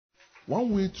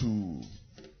One way to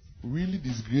really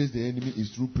disgrace the enemy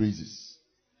is through praises.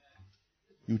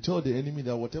 You tell the enemy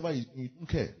that whatever you don't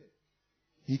care.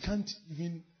 He can't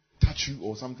even touch you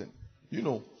or something. You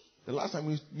know, the last time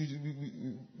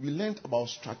we learned about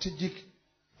strategic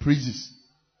praises.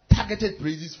 Targeted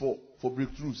praises for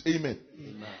breakthroughs. Amen.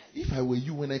 Amen. If I were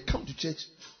you, when I come to church,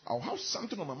 I'll have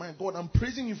something on my mind. God, I'm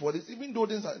praising you for this, even though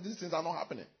these things are not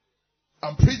happening.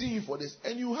 I'm praising you for this,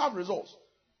 and you have results.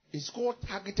 It's called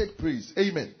targeted praise.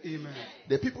 Amen. Amen.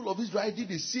 The people of Israel did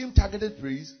the same targeted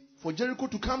praise for Jericho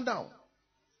to come down.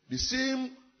 The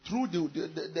same through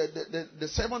the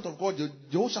servant of God,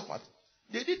 Jehoshaphat.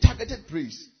 They did targeted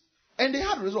praise, and they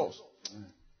had results.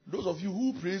 Those of you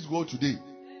who praise God today,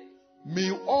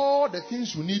 may all the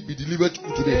things you need be delivered to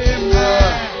you today.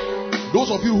 Amen.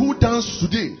 Those of you who dance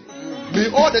today,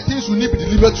 may all the things you need be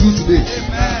delivered to you today.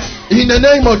 Amen. In the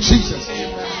name of Jesus.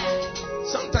 Amen.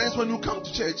 Sometimes when you come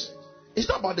to church, it's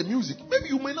not about the music. Maybe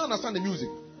you may not understand the music,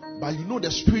 but you know the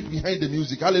spirit behind the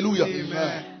music. Hallelujah.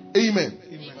 Amen. Amen.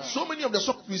 Amen. So many of the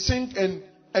songs we sing and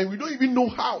we don't even know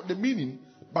how the meaning,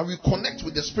 but we connect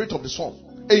with the spirit of the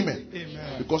song. Amen.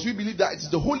 Amen. Because we believe that it's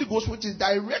the Holy Ghost which is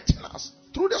directing us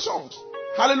through the songs.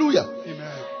 Hallelujah.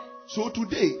 Amen. So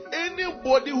today,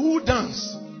 anybody who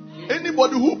dance,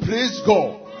 anybody who praise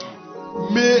God,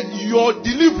 may your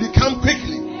delivery come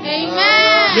quickly.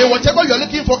 Amen. May whatever you are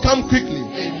looking for come quickly.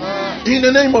 Amen. In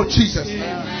the name of Jesus.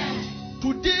 Amen.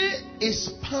 Today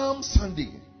is Palm Sunday.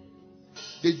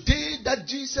 The day that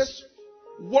Jesus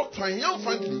walked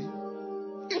triumphantly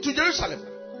into Jerusalem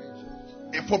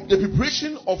for the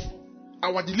preparation of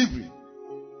our delivery.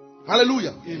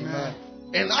 Hallelujah. Amen.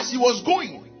 And as he was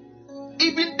going,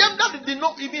 even them that did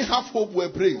not even have hope were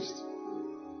praised.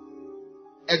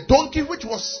 A donkey which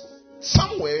was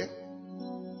somewhere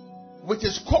with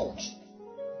his colt,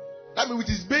 that means with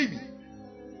his baby,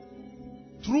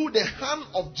 through the hand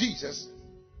of Jesus,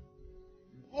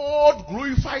 God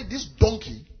glorified this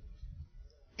donkey.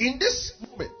 In this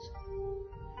moment,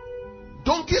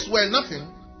 donkeys were nothing.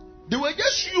 They were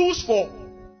just used for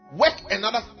work and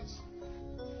other things.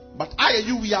 But I and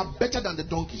you, we are better than the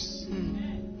donkeys.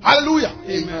 Hallelujah.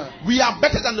 Amen. We are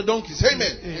better than the donkeys.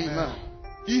 Amen. Amen.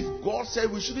 If God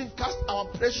said we shouldn't cast our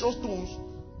precious stones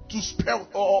to sparrows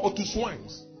or to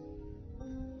swines,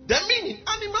 then meaning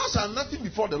animals are nothing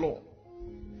before the Lord.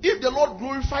 If the Lord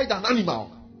glorified an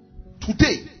animal,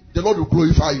 today the Lord will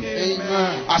glorify you.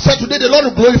 Amen. I said today the Lord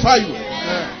will glorify you.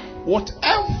 Amen.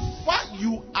 Whatever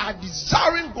you are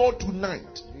desiring God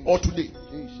tonight or today,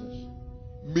 Jesus,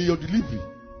 may your delivery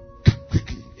come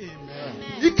quickly. Amen.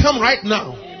 You come right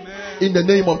now. Amen. In the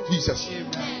name of Jesus.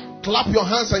 Amen. Clap your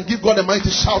hands and give God a mighty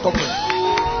shout of praise.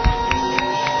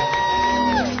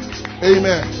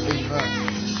 Amen. Amen.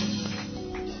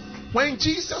 When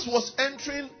Jesus was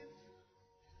entering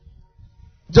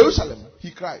Jerusalem,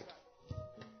 he cried.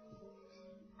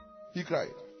 He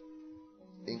cried.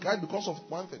 He cried because of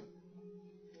one thing.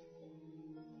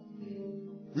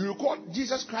 We record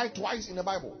Jesus cried twice in the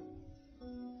Bible.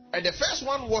 And the first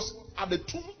one was at the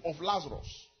tomb of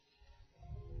Lazarus.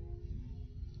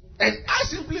 And I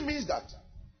simply means that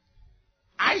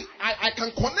I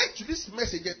can connect to this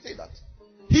message and say that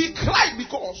he cried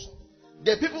because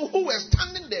the people who were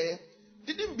standing there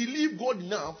didn't believe God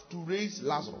enough to raise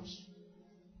Lazarus.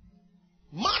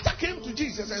 Martha came to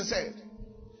Jesus and said,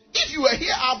 if you were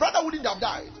here, our brother wouldn't have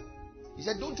died. He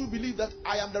said, don't you believe that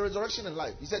I am the resurrection and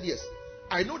life? He said, yes.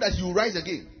 I know that he will rise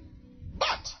again.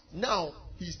 But now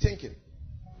he's thinking.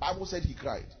 Bible said he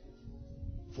cried.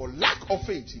 For lack of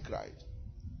faith, he cried.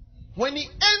 When he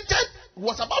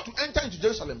was about to enter into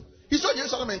Jerusalem, he saw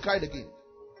Jerusalem and cried again.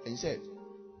 And he said,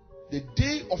 the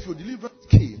day of your deliverance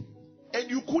came and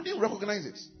you couldn't recognize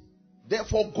it.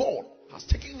 Therefore God has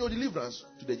taken your deliverance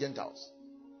to the Gentiles.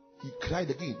 He cried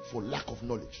again for lack of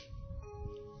knowledge.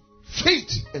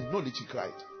 Faith and knowledge, he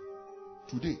cried.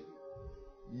 Today,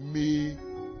 may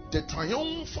the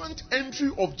triumphant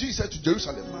entry of Jesus to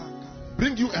Jerusalem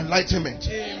bring you enlightenment.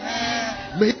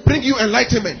 Amen. May it bring you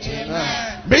enlightenment.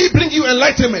 Amen. May it bring you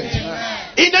enlightenment.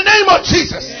 Amen. In the name of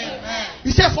Jesus. Amen.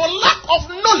 He said, for lack of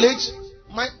knowledge,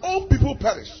 my own people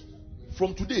perish.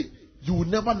 From today, you will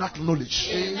never lack knowledge.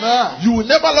 Amen. You will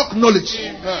never lack knowledge.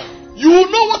 Amen. You will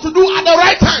know what to do at the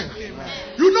right time.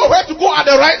 Amen. You know where to go at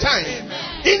the right time.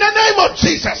 Amen. In the name of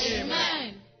Jesus.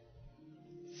 Amen.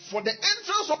 For the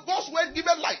entrance of God's word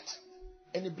giveth light,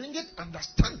 and it bringeth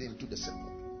understanding to the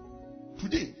simple.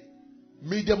 Today,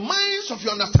 may the minds of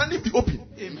your understanding be open.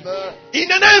 Amen. In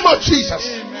the name of Jesus.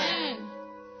 Amen.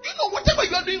 You know, whatever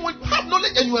you are doing, when you have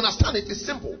knowledge and you understand it, it's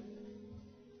simple.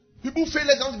 People fail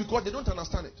exams because they don't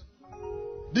understand it.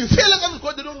 They fail exams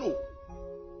because they don't know.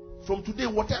 From today,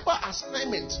 whatever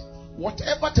assignment,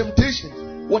 whatever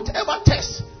temptation, whatever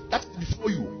test that's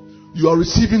before you, you are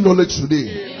receiving knowledge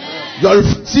today. You are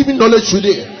receiving knowledge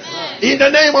today. In the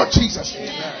name of Jesus.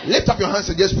 Lift up your hands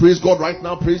and just praise God right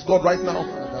now. Praise God right now.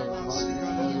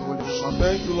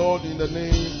 Thank you, Lord. In the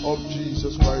name of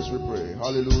Jesus Christ we pray.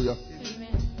 Hallelujah.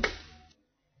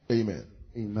 Amen.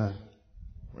 Amen.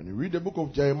 When you read the book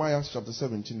of Jeremiah chapter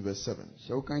 17 verse 7.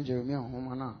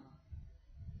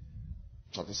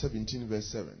 Chapter 17 verse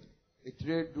 7.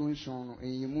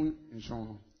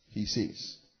 He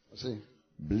says,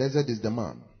 blessed is the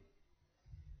man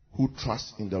who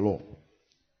trusts in the Lord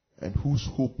and whose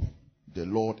hope the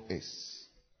Lord is.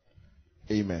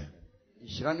 Amen.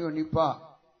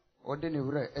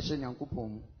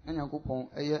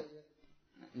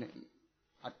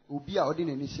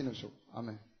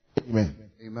 Amen. Amen.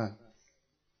 Amen.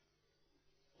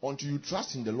 Until you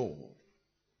trust in the Lord,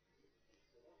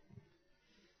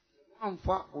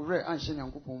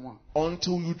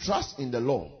 until you trust in the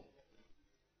Lord,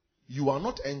 you are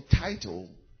not entitled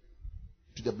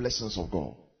to the blessings of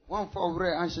God.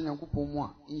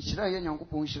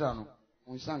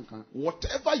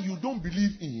 Whatever you don't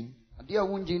believe in,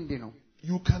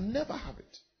 you can never have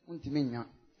it.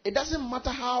 It doesn't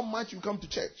matter how much you come to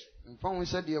church.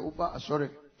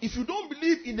 If you don't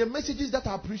believe in the messages that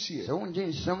are preached here, you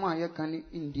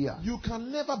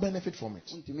can never benefit from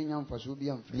it.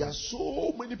 There are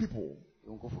so many people.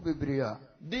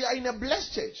 They are in a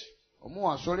blessed church,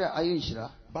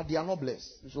 but they are not blessed.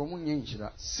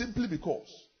 Simply because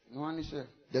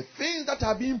the things that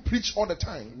are being preached all the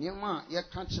time,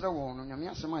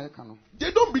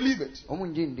 they don't believe it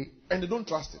and they don't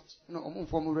trust it.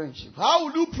 How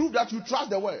will you prove that you trust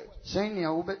the word?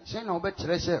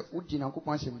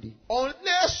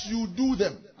 Unless you do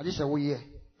them.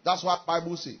 That's what the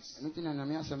Bible says.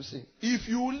 If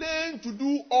you learn to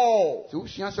do all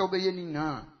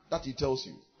that he tells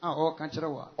you. On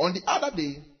the other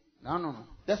day,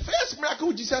 the first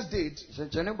miracle Jesus did,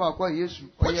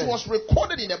 which was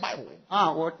recorded in the Bible,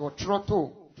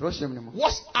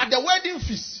 was at the wedding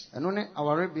feast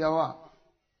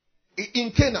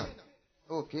in Canaan.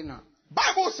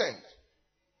 Bible said,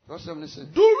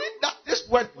 during this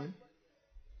wedding,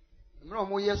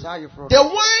 the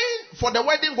wine for the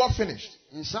wedding got finished.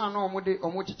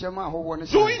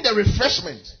 During the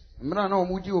refreshment,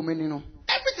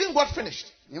 everything got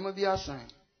finished.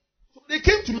 So they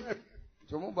came to Mary.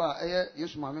 I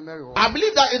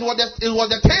believe that it was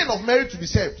the turn of Mary to be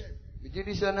saved.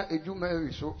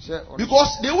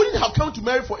 Because they wouldn't have come to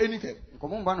Mary for anything. But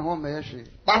when the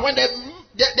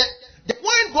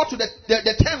wine got to the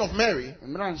turn of Mary,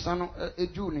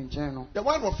 the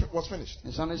wine was finished.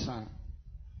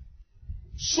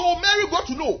 So Mary got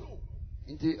to know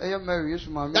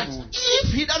that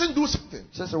if he doesn't do something,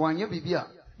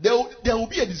 there will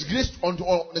be a disgrace unto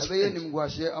all the spirit.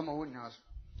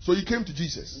 So he came to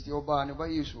Jesus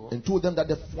and told them that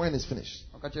the wine is finished.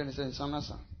 But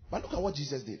look at what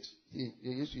Jesus did.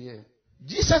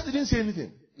 Jesus didn't say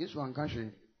anything.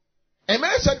 And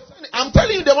Mary said, I'm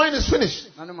telling you the wine is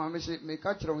finished.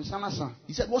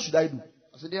 He said, what should I do?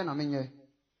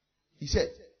 He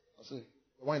said, the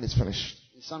wine is finished.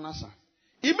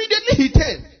 Immediately he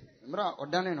turned.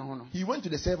 He went to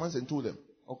the servants and told them,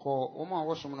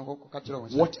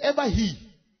 whatever he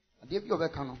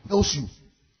tells you,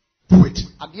 do it.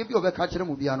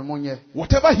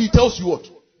 Whatever he tells you what,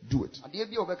 do it.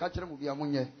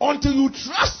 Until you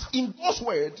trust in God's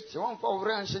word,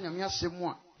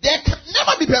 there can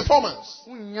never be performance.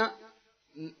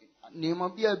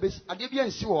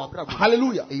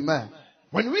 Hallelujah. Amen.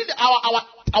 When we read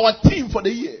our theme for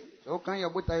the year,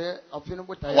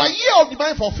 our year of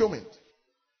divine fulfillment.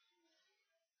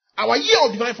 Our year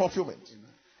of divine fulfillment.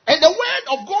 And the word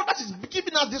of God that is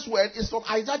giving us this word is from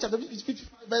Isaiah chapter 55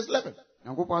 verse 11.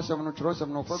 Say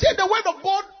the word of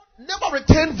God never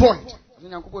return void,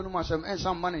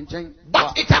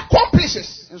 but it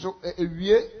accomplishes,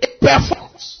 it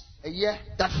performs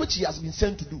that which he has been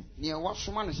sent to do. God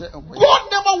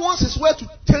never wants his word to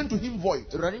turn to him void.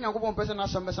 God never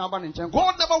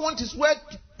wants his word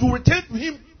to return to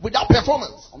him without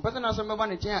performance. Whatever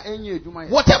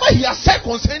he has said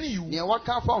concerning you, he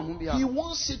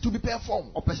wants it to be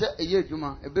performed.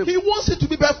 He wants it to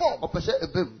be performed.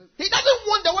 He doesn't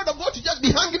want the word of God to just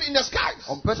be hanging in the skies.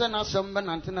 The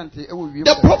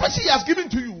prophecy he has given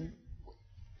to you,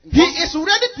 he is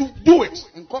ready to do it.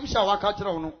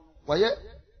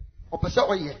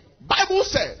 Bible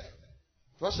said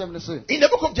in the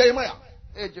book of Jeremiah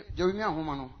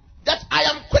that I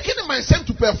am quickening myself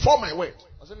to perform my word.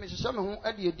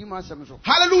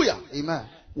 Hallelujah. Amen.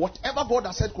 whatever God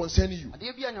has said concerning you,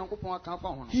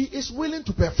 He is willing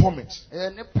to perform it.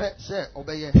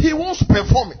 He wants to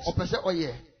perform it.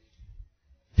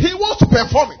 He wants to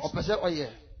perform it.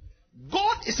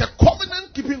 God is a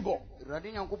covenant keeping God.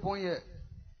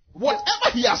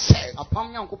 Whatever He has said,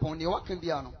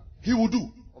 He will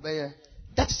do.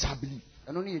 That is our belief.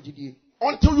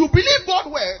 Until you believe God's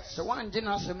words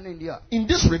in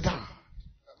this regard,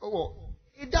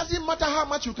 it doesn't matter how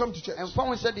much you come to church.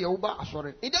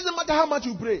 It doesn't matter how much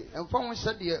you pray.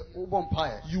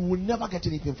 You will never get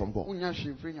anything from God.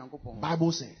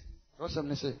 Bible says,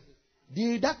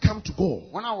 they that come to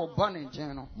God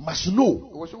must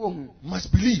know,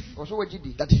 must believe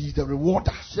that He is the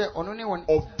rewarder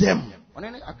of them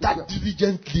that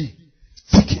diligently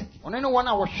seek Him.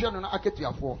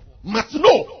 Must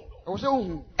know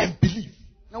and believe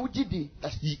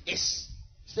that He is.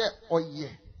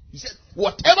 He said,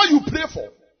 whatever you pray for,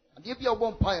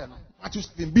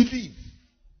 believe.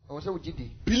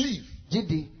 Believe.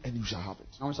 And you shall have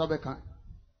it.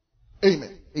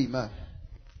 Amen. Amen.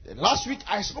 And last week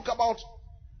I spoke about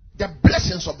the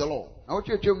blessings of the Lord.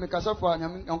 Nobody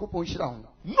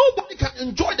can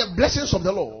enjoy the blessings of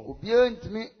the Lord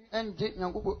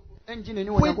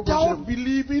without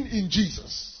believing in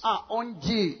Jesus.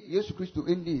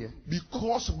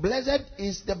 Because blessed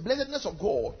is the blessedness of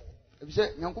God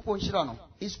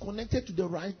is connected to the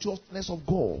righteousness of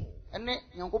God.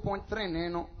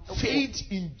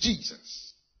 Faith in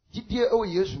Jesus.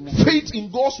 Faith in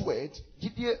God's word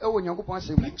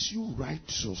brings you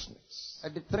righteousness.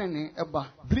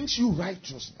 Brings you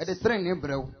righteousness.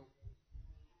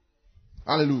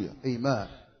 Hallelujah. Amen.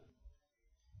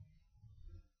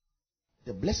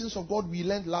 The blessings of God we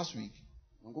learned last week.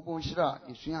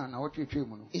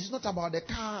 It's not about the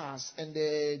cars and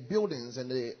the buildings and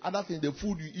the other things, the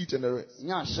food you eat and the rest.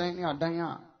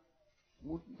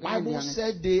 Bible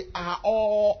said they are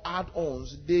all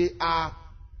add-ons. They are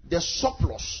the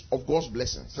surplus of God's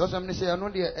blessings.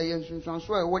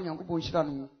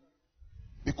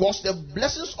 Because the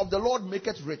blessings of the Lord make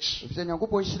it rich.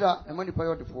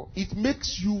 It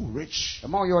makes you rich.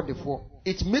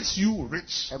 It makes you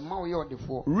rich.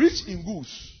 Rich in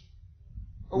goods.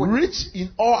 Rich in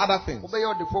all other things.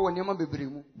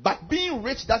 But being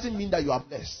rich doesn't mean that you are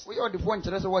blessed.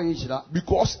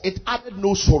 Because it added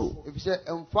no sorrow.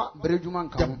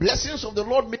 The blessings of the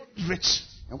Lord make it rich.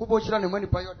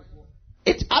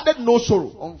 It added no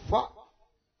sorrow.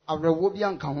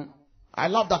 I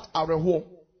love that arewo.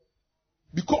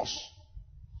 Because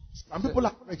some people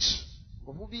are rich,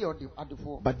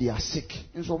 but they are sick.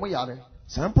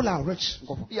 Some people are rich,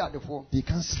 they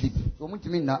can't sleep.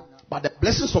 But the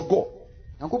blessings of God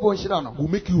will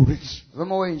make you rich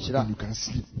and you can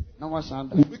sleep. Will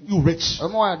make you rich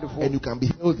and you can be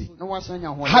healthy.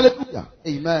 Hallelujah.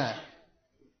 Amen.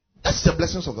 That's the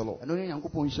blessings of the Lord.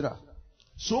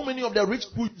 So many of the rich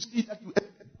people you see that you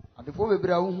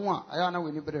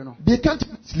they can't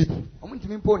even sleep.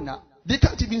 They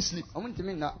can't even sleep.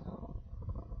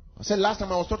 I said last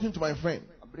time I was talking to my friend,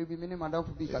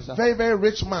 very, very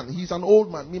rich man. He's an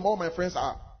old man. Me, all my friends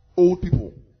are old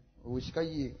people.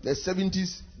 They're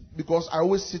 70s because I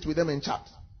always sit with them and chat.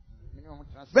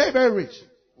 Very, very rich.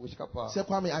 He said,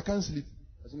 Kwame, I can't sleep.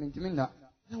 I said,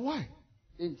 why?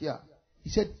 He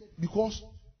said, because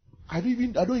I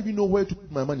don't even know where to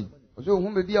put my money. And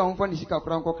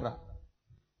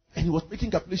he was making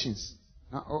calculations.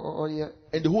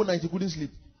 And the whole night he couldn't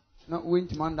sleep. I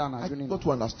got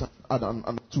to understand and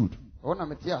understood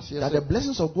that the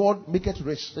blessings of God make it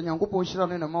rich and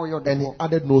he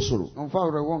added no sorrow.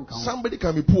 Somebody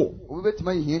can be poor.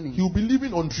 He will be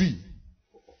living on tree.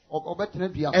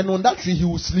 And on that tree he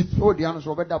will sleep.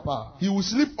 He will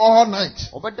sleep all night.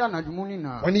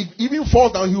 When he even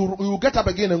falls down, he will get up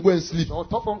again and go and sleep.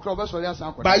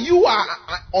 But you are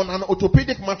on an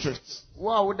orthopedic mattress.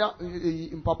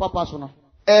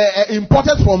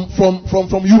 Imported from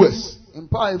US.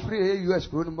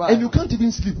 And you can't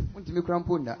even sleep.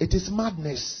 It is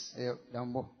madness.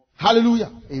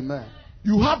 Hallelujah. Amen.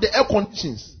 You have the air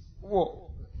conditions.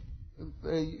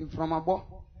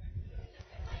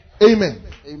 Amen.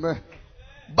 Amen.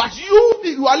 But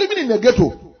you are living in the ghetto.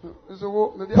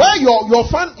 Where your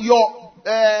fan,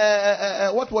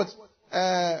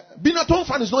 Binaton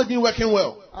fan is not even working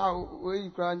well.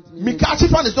 Mikati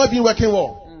fan is not even working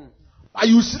well. And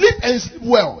you sleep and sleep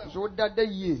well.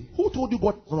 Who told you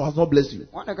God has not blessed you?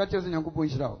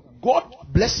 God's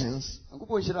blessings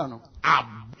are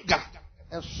bigger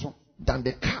than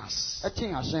the cars,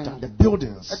 than the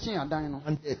buildings,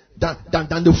 and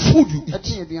than the food you eat.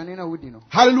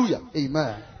 Hallelujah.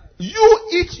 Amen. You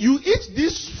eat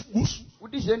these foods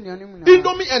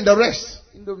Indomie and the rest.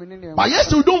 But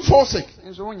yes, you don't fall sick.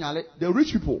 The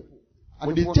rich people,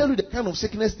 when they tell you the kind of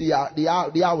sickness they are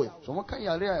with,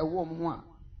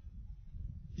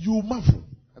 you marvel.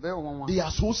 They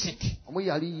are so sick.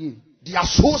 They are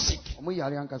so sick.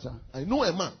 I know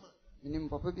a man.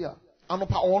 The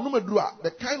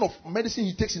kind of medicine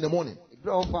he takes in the morning.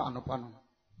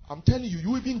 I'm telling you,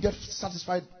 you even get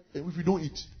satisfied if you don't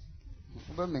eat.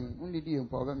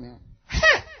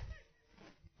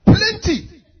 Plenty.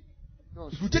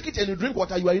 If you take it and you drink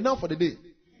water, you are enough for the day.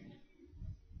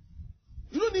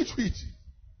 You don't need to eat.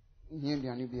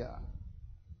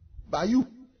 But you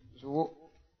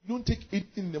don't take it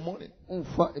in the morning. When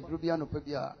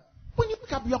you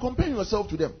pick up, you are comparing yourself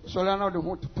to them.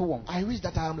 I wish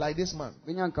that I am like this man.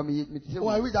 Oh,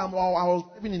 I wish that I was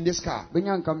living in this car. Oh,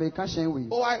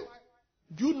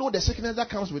 do you know the sickness that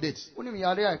comes with it?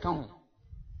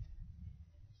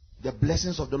 The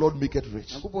blessings of the Lord make it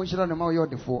rich.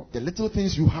 The little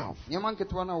things you have, they are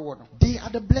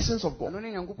the blessings of God.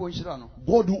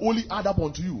 God will only add up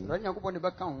unto you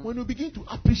when you begin to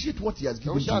appreciate what He has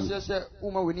given to you.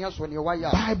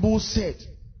 Bible said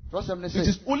it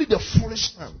is only the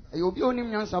foolish man who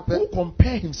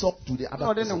compare himself to the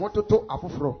other person.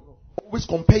 Always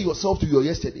compare yourself to your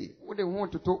yesterday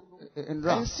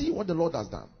and see what the Lord has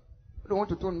done.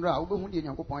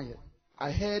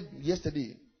 I heard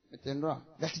yesterday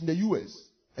that in the US,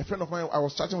 a friend of mine, I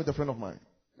was chatting with a friend of mine,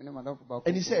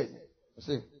 and he said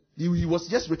he was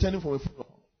just returning from a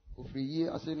funeral,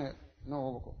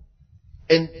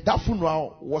 and that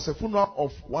funeral was a funeral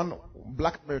of one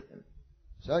black American.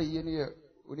 The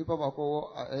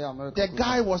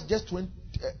guy was just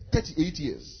 38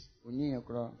 years,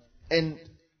 and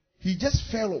he just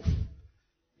fell off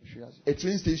a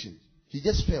train station. He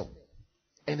just fell,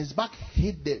 and his back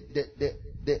hit the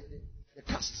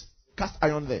cast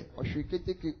iron there.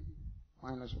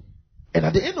 And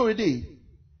at the end of the day,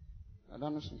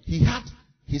 he had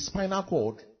his spinal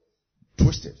cord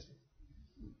twisted.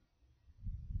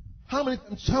 How many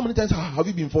times have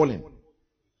you been falling?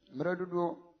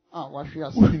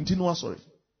 Sorry.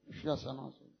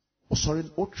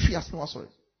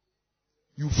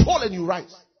 You fall and you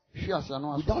rise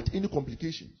without any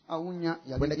complication.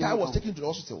 When the guy was taken to the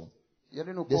hospital,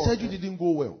 the surgery didn't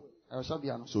go well,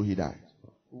 so he died.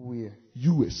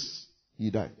 US, he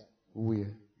died.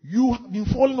 You have been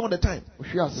falling all the time.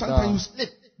 Sometimes you sleep.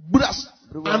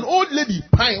 An old lady,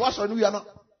 what's wrong? You are not.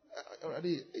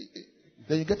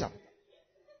 Then you get up.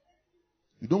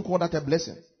 You don't call that a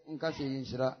blessing.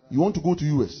 You want to go to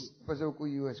US.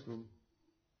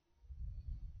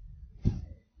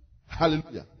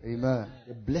 Hallelujah. Amen.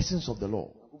 The blessings of the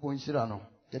Lord.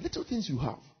 The little things you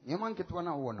have, they are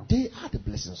the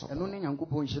blessings of the Lord.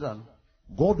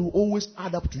 God will always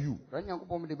add up to you.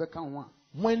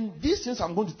 When these things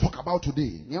I'm going to talk about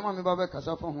today,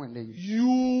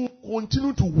 you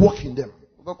continue to walk in them,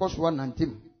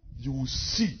 you will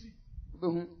see.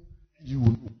 You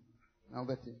will know.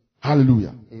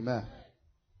 Hallelujah. Amen.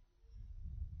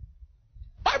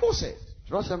 Bible says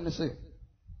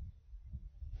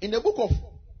in the book of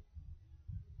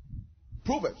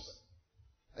Proverbs.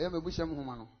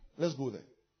 Let's go there.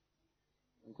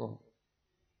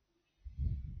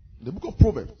 The book of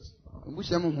Proverbs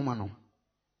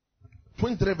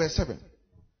 23 verse 7.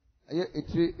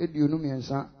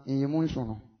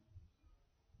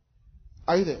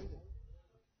 Are you there?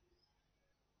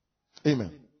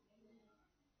 Amen.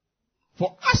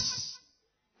 For as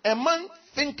a man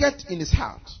thinketh in his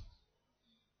heart,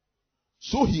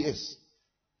 so he is.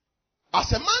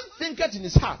 As a man thinketh in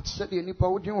his heart, so he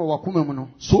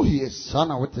is.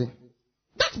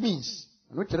 That means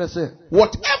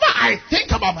whatever I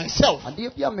think about myself, I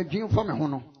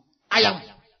am.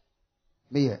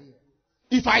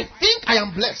 If I think I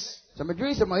am blessed,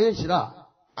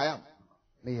 I am.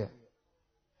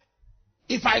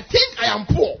 If I think I am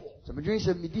poor,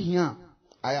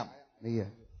 I am.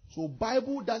 So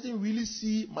Bible doesn't really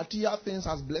see material things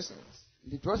as blessings.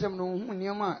 He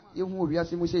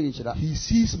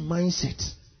sees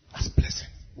mindset as blessing.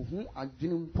 When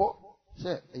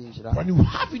you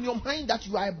have in your mind that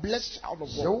you are a blessed child of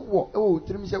God,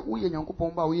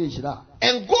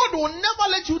 and God will never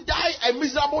let you die a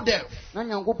miserable death.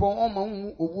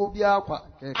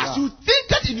 As you think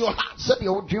it in your heart,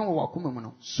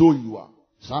 so you are.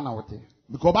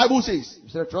 Because Bible says,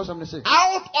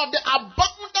 out of the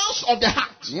abundance of the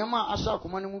heart, your mouth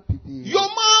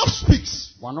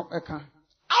speaks.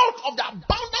 Out of the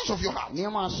abundance of your heart,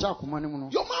 your mouth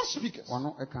speaks.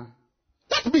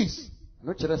 That means,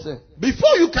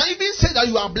 before you can even say that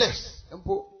you are blessed,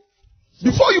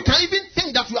 Before you can even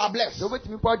think that you are blessed,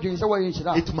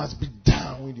 it must be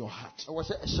down in your heart.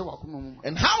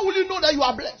 And how will you know that you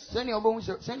are blessed?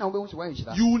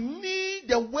 You need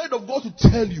the word of God to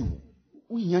tell you.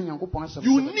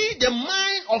 You need the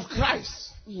mind of Christ.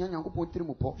 You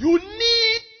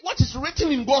need what is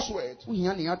written in God's word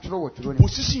to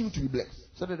position you to be blessed.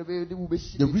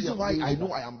 The reason why I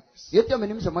know I am blessed,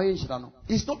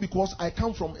 it's not because I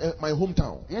come from my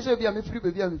hometown. It's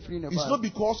not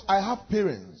because I have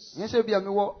parents. It's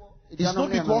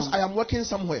not because I am working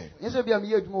somewhere. It's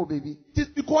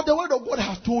because the word of God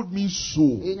has told me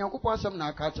so.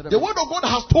 The word of God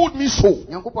has told me so.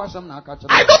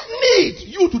 I don't need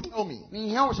you to tell me.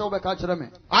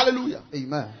 Hallelujah.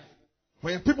 Amen.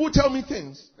 When people tell me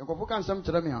things, I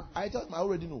tell them I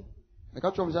already know.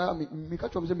 Imagine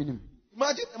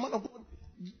a man of God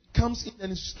comes in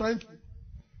and is trying to,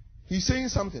 he's saying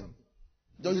something.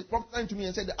 He's prophesying to me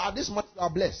and said, this much you are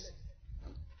blessed.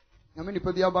 I know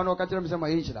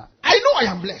I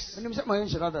am blessed. And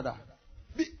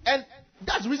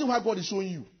that's the reason why God is showing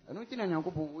you.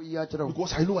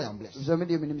 Because I know I am blessed.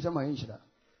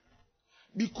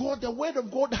 Because the word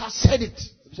of God has said it.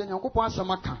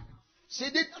 Say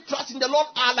they that trust in the Lord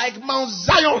are like Mount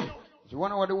Zion. They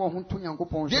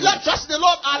that trust in the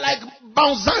Lord are like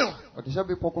Mount Zion.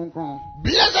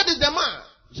 Blessed is the man.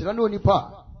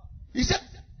 He said,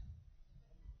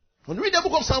 when you read the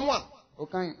book of Psalm 1,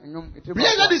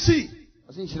 blessed is he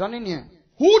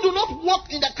who do not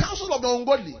walk in the counsel of the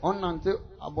ungodly,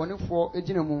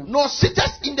 nor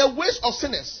sitteth in the ways of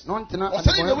sinners, nor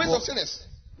sitteth in the ways of sinners,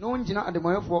 nor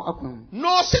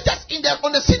sitteth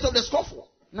on the seat of the scornful,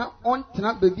 but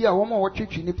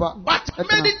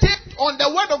meditate on the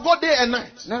word of God day and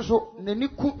night, and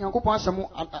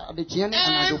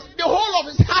the whole of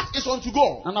his heart is unto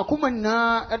God.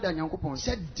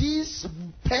 Said this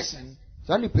person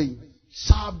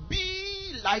shall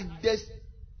be like this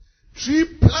tree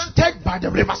planted by the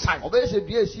riverside.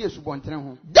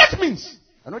 That means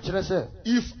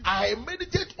if I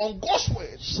meditate on God's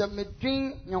word and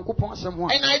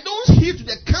I don't heed to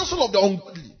the counsel of the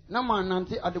ungodly, some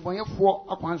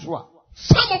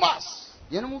of us,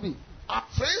 our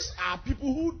friends are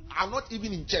people who are not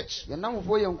even in church.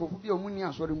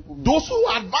 Those who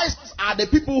advise us are the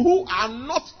people who are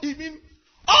not even.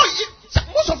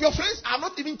 Most of your friends are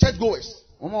not even church goers.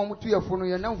 Church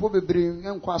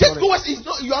goers is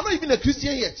not. You are not even a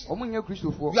Christian yet. You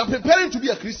are preparing to be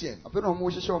a Christian. People who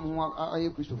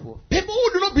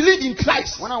do not believe in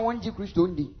Christ.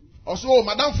 Also,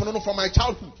 Madame Fonono from my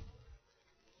childhood.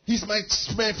 He's my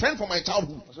friend from my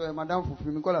childhood.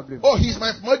 Oh, he's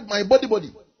my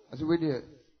body.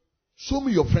 Show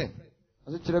me your friend.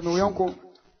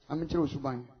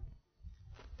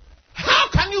 How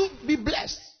can you be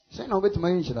blessed?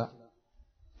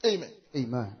 Amen.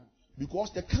 Amen.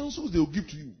 Because the counsels they will give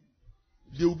to you,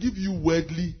 they will give you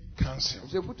worldly counsel.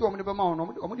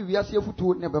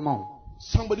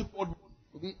 Somebody called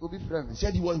me and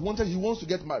said he wants to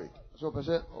get married.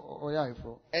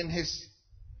 And his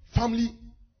family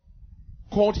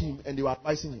called him and they were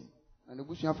advising him.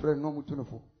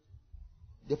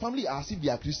 The family are as if they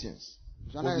are Christians.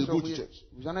 Because they go to church.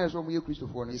 They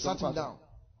sat him down.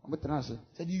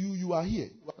 Said you are here.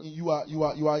 You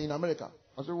are in America.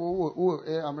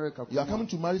 You are coming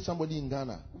to marry somebody in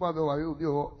Ghana.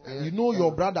 You know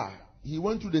your brother. He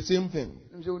went through the same thing.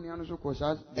 And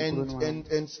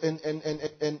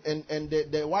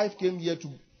the wife came here to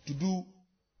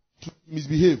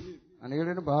misbehave.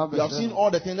 You have seen all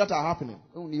the things that are happening.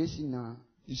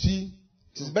 You see,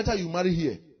 it's better you marry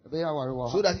here.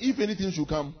 So that if anything should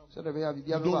come, you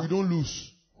don't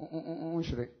lose.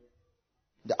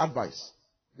 The advice.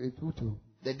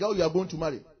 The girl you are going to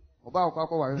marry. Do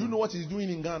you know what he's doing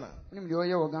in Ghana?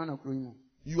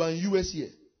 You are in US here.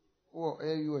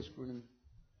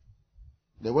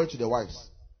 The word to the wives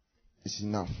is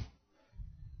enough.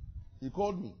 He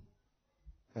called me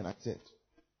and I said,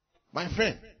 my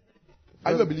friend,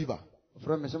 are you a believer?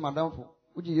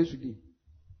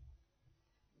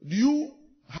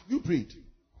 Have you prayed?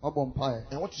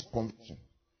 And what is conviction?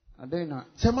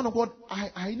 Say, man of God,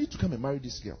 I need to come and marry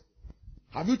this girl.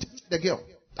 Have you tested the girl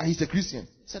that he's a Christian?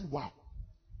 He said, wow.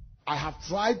 I have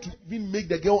tried to even make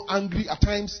the girl angry at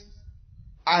times.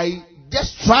 I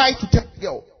just try to tell the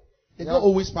girl. The girl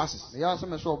always passes.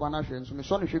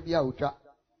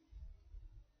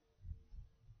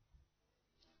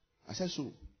 I said,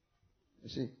 so. You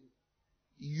see,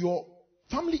 your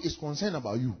family is concerned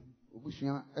about you.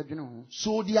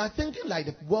 So they are thinking like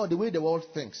the way the world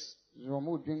thinks.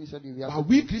 But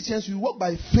we Christians, we walk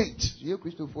by faith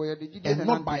and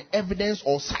not by evidence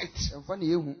or sight.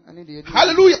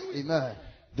 Hallelujah. Amen.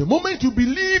 The moment you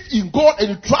believe in God and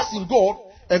you trust in God,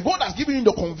 and God has given you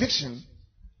the conviction,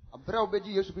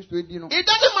 it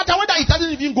doesn't matter whether it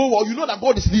doesn't even go well, you know that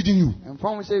God is leading you.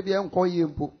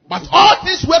 But all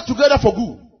things work together for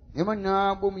good. They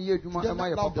love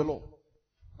the Lord.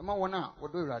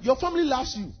 Your family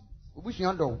loves you.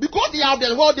 Because they are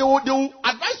the world, they will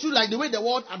advise you like the way the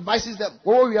world advises them.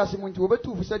 And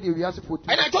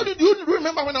I told you, do you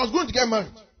remember when I was going to get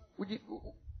married? The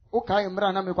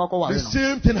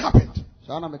same thing happened.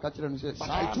 But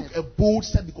I took a bold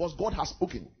step because God has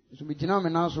spoken.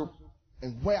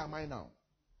 And where am I now?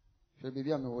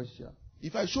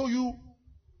 If I show you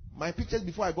my pictures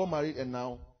before I got married and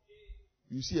now,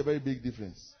 you see a very big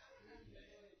difference.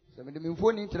 One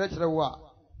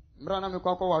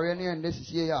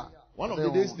of the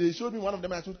days they showed me one of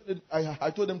them. I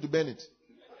told them to burn it.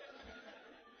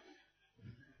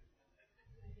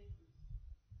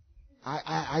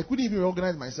 I couldn't even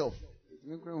organize myself.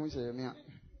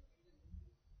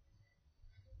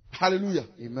 Hallelujah.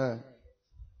 Amen.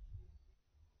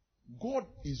 God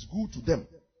is good to them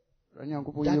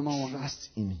that trust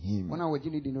in Him.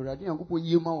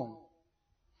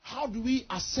 How do we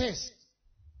assess?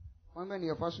 How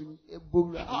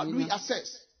do we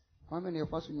assess? I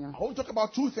want to talk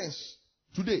about two things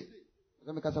today.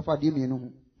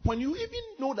 When you even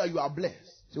know that you are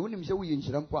blessed, you need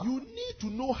to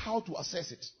know how to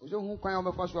assess it. So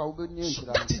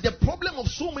that is the problem of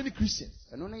so many Christians.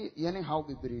 We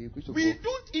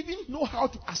don't even know how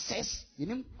to assess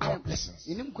our blessings.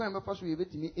 And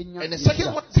the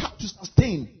second one is how to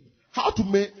sustain, how to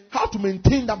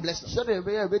maintain that blessing.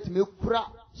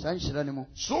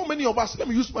 So many of us, let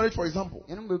me use marriage for example.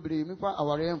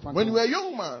 When you are a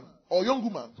young man or young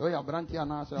woman,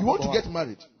 you want to get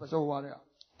married.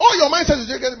 All your mind says is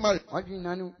to get married.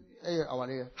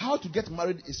 How to get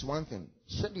married is one thing.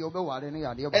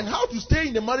 And how to stay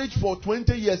in the marriage for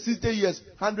 20 years, 60 years,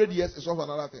 100 years is also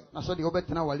another thing.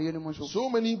 So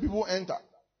many people enter.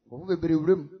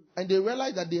 And they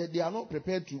realize that they are not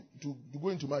prepared to go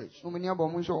into marriage. So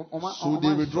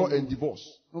they withdraw and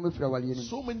divorce.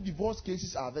 So many divorce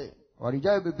cases are there.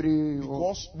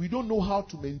 Because we don't know how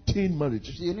to maintain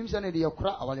marriage.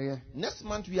 Next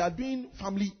month we are doing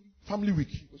family week.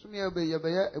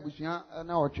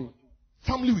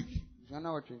 Family week.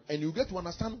 And you get to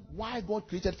understand why God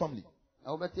created family.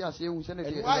 And why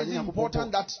is it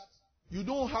important that you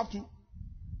don't have to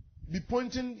be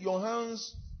pointing your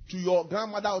hands to your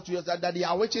grandmother or to your dad that they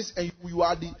are witches and you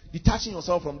are detaching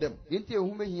yourself from them.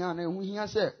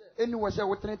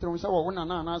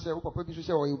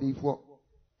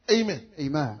 Amen.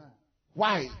 Amen.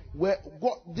 Why?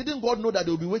 Didn't God know that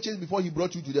there will be witches before He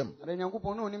brought you to them?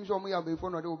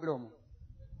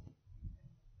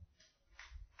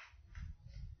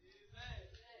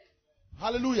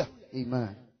 Hallelujah.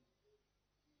 Amen.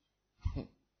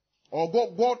 Or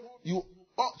God, you.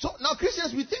 So now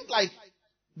Christians, we think like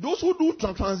those who do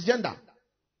transgender.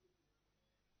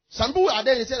 Some people are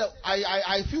there and say,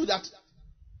 I feel that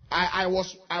I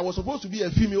was supposed to be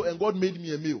a female and God made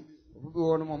me a male.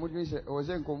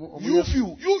 You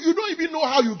feel you don't even know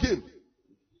how you came.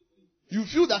 You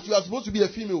feel that you are supposed to be a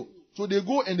female, so they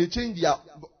go and they change their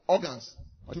organs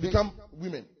to become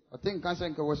women. Some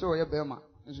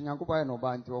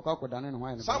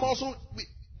also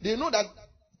they know that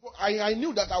I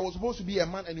knew that I was supposed to be a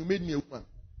man and you made me a woman.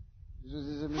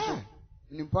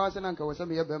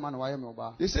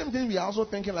 The same thing we are also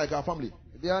thinking like our family.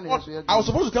 I was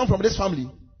supposed to come from this family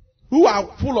who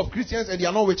are full of Christians and they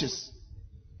are not witches.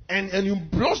 And you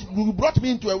brought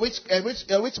me into a witch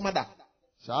mother.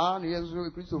 God,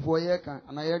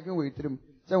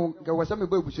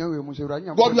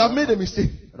 you have made a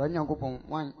mistake.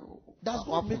 Does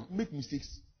God make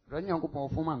mistakes?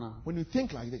 When you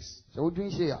think like this,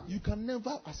 you can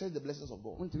never access the blessings of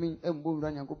God.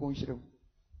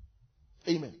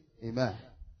 Amen. Amen.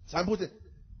 Some people say,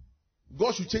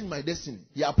 God should change my destiny.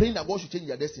 You are praying that God should change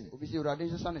your destiny. So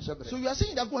you are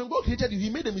saying that when God created you, He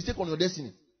made a mistake on your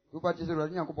destiny. You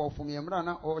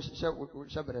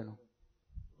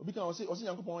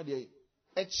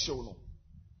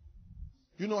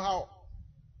know how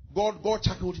God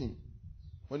chuckled him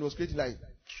when he was created like.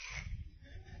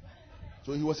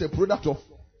 So he was a product of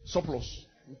surplus.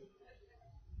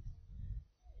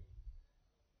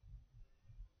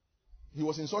 He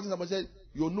was insulting somebody, said,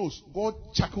 your nose, God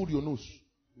chuckled your nose.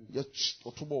 Just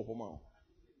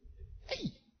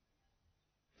hey,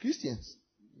 Christians.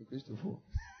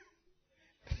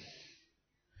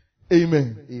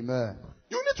 Amen. Amen.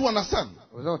 You need to understand.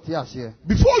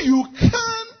 Before you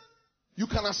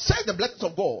can access the blessings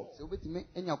of God, you have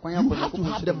to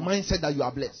have the mindset that you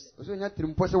are blessed. You have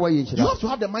to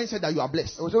have the mindset that you are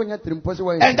blessed. And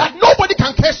that nobody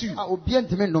can curse you.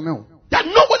 That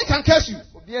nobody can curse you.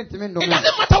 It doesn't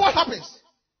matter what happens.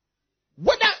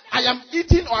 Whether I am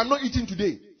eating or I'm not eating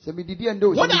today.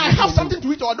 Whether I have something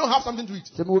to eat or I don't have something to eat.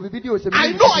 I know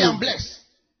I am blessed.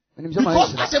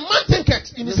 Because as a man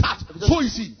thinketh in his heart, so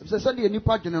is he. Until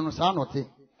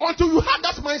you have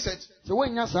that mindset, you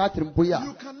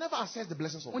can never access the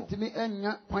blessings of God.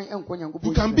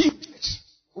 You can be rich.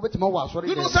 You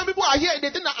know, some people are here,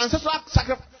 they think that ancestral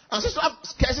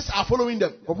curses are following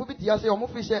them.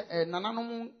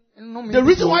 The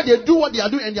reason why they do what they are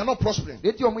doing and they are not prospering,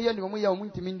 they think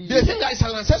that it's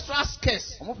an ancestral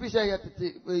curse.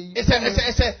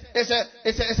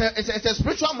 It's a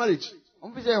spiritual marriage.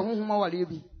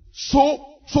 So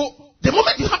the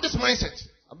moment you have this mindset,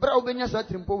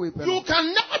 you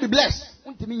can never be blessed.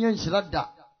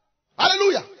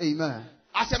 Hallelujah. Amen.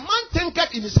 As a man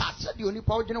thinketh in his heart, so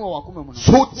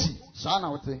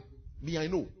me I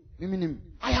know.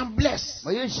 I am blessed.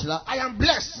 I am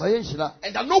blessed.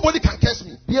 And that nobody can curse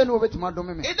me.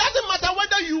 It doesn't matter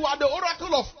whether you are the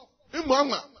oracle of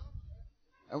Imwanga,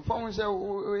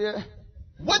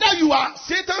 whether you are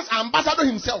Satan's ambassador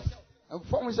himself,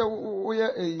 or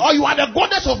you are the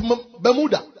goddess of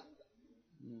Bermuda.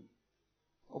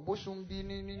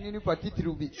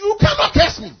 You cannot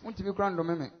curse me.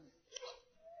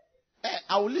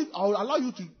 I will allow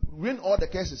you to rain all the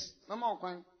curses.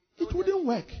 It wouldn't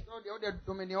work. It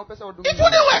wouldn't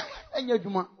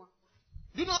work.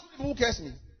 Do you know people who curse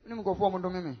me?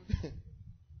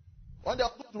 One day I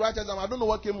was to write exam. I don't know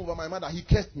what came over my mother. He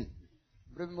cursed me.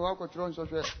 In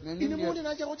the morning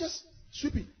I was just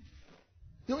sweeping.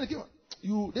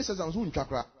 This exam was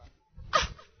chakra.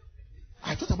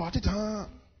 I thought about it. I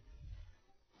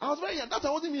was very young. That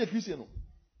I wasn't even a Christian.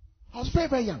 I was very,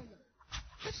 very young.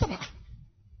 I thought about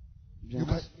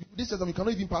this exam you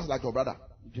cannot even pass like your brother.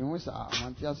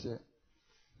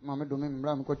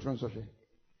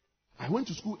 I went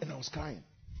to school and I was crying.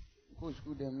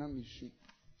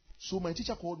 So my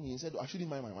teacher called me and said, I shouldn't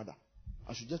mind my mother.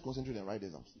 I should just concentrate and write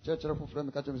exams. So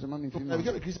when I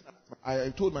became a Christian, I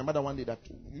told my mother one day that,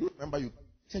 you remember you?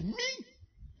 She said, me?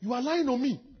 You are lying on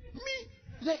me? Me?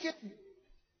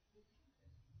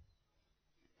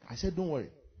 I said, don't worry.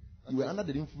 You were under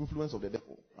the influence of the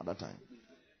devil at that time.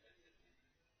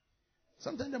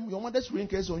 Sometimes your mother's rain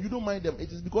curse on you, don't mind them.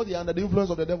 It is because they are under the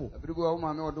influence of the devil. I'm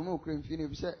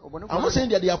not saying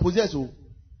that they are possessed,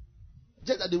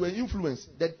 just that they were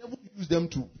influenced. The devil used them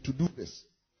to do this.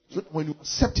 So that when you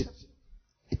accept it,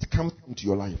 it comes into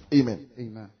your life. Amen.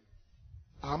 Amen.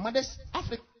 Our mother's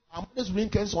rain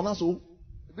curse on us. You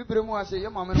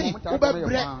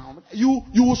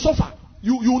will suffer.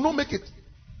 You will not make it.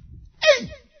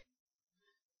 Hey!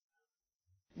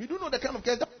 You don't know the kind of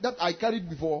curse that I carried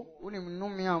before. But when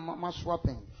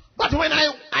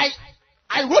I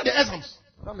wrote the exams,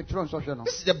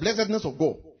 this is the blessedness of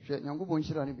God.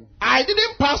 I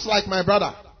didn't pass like my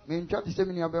brother.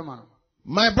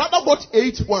 My brother got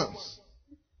 8 ones.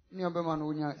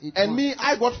 And me,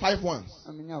 I got 5 ones.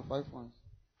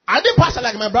 I didn't pass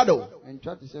like my brother.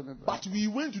 But we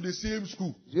went to the same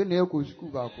school. We were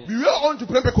on to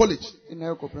Prempeh College.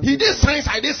 He did science,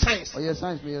 I did science.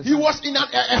 He was in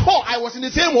a hall, I was in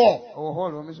the same hall.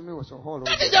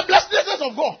 That is the blessedness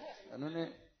of God.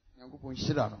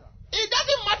 It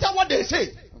doesn't matter what they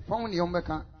say.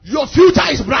 Your future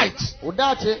is bright.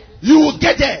 You will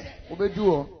get there.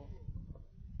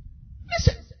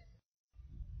 Listen.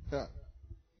 Yeah.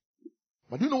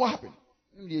 But do you know what happened?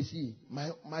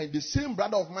 The same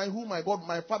brother of mine whom my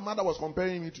mother was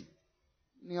comparing me to.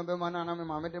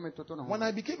 When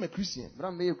I became a Christian,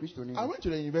 I went to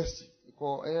the university.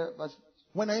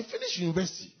 When I finished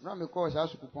university, then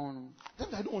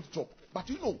I don't want to talk. But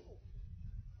you know,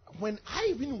 when I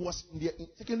even was in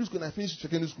secondary school and I finished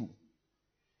secondary school,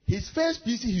 his first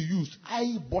PC he used,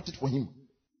 I bought it for him.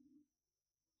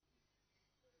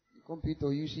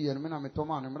 Secondary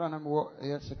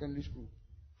school.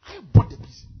 I bought the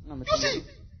PC. You see,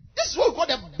 this is what we call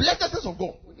the blessedness of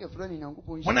God.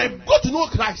 When I got to know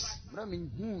Christ, I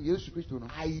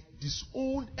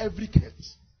disowned every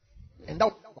curse. And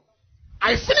that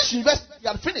I finished university. He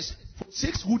had finished for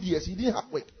 6 good years. He didn't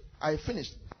have work. I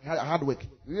finished. I had work.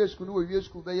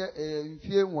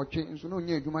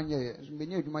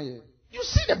 You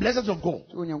see the blessings of God.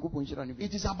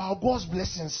 It is about God's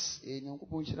blessings.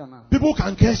 People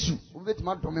can curse you, but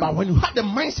when you have the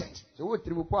mindset, you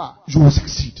will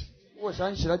succeed.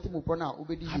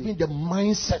 Having the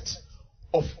mindset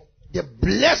of the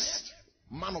blessed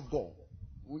man of God.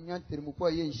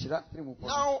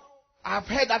 Now, I've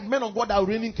heard that men of God are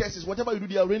raining curses. Whatever you do,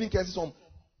 they are raining curses on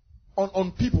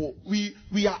people. We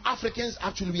are Africans.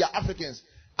 Actually, we are Africans.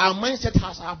 Our mindset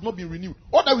have not been renewed.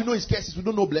 All that we know is curses. We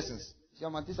don't know blessings.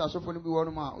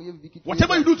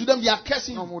 Whatever you do to them, they are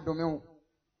cursing you.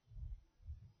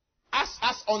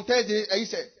 As on Thursday, he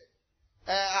said,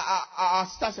 our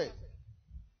sister said,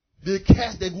 they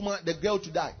cursed the girl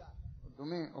to die.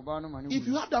 If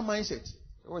you have that mindset,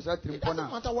 it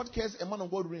doesn't matter what curse a man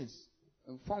of God reigns.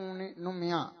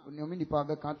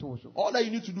 All that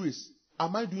you need to do is,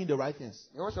 am I doing the right things?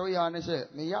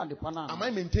 Am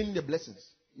I maintaining the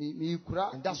blessings?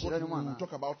 And that's what we will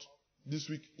talk about this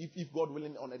week, if God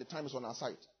willing, the time is on our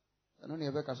side.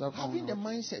 Having the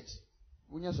mindset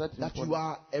that you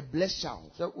are a blessed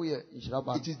child,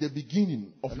 it is the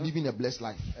beginning of living a blessed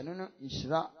life.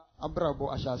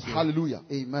 Hallelujah.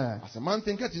 Amen. As a man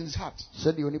thinketh in his heart,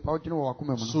 so you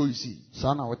see.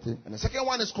 And the second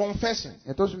one is confessing.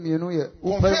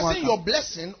 Confessing your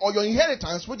blessing or your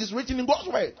inheritance, which is written in God's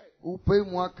word. Bible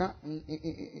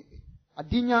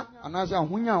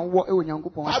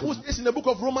says in the book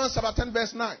of Romans chapter 10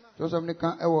 verse 9.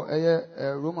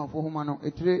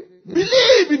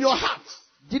 Believe in your heart.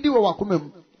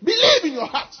 Believe in your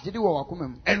heart.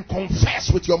 And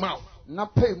confess with your mouth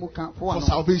for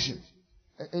salvation.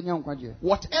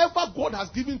 Whatever God has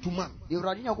given to man, you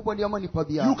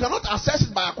cannot access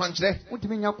it by a quantre.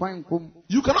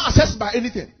 You cannot access it by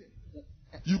anything.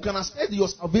 You can access your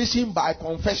salvation by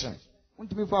confession.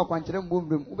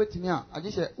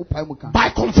 By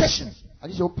confession.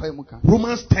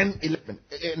 Romans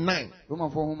 10:9.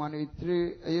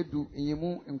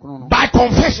 By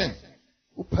confession.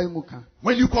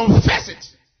 When you confess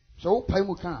it,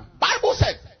 Bible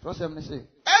said,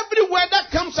 every word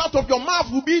that comes out of your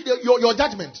mouth will be your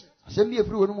judgment. So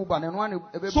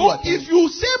if you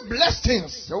say blessed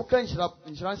things, through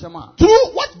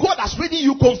what God has written,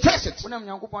 you confess it.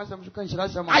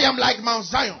 I am like Mount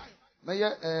Zion.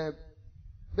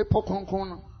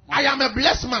 I am a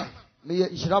blessed man.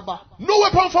 No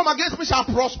weapon formed against me shall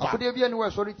prosper.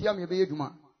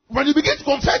 When you begin to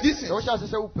confess this,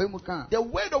 the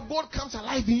word of God comes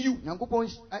alive in you.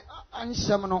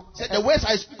 Said the words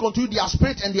I speak unto you, they are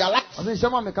spirit and they are life.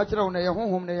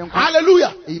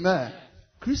 Hallelujah. Amen.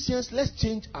 Christians, let's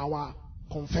change our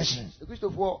confession.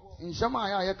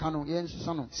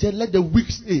 Say, let the weak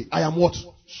say, I am what?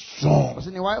 Strong.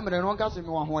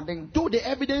 Though the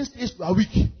evidence is you are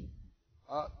weak.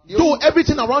 Though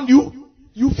everything around you,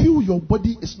 you feel your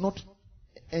body is not.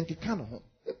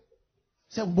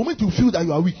 Say, the moment you feel that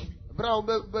you are weak,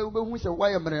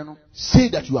 say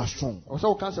that you are strong.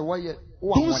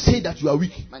 Don't say that you are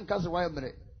weak.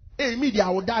 Hey, me, I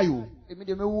will die.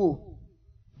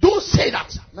 Don't say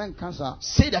that.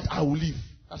 Say that I will live.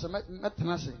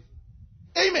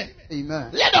 Amen.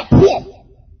 Amen. Let the poor.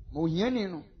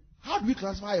 How do we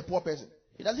classify a poor person?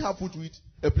 He doesn't have food to eat,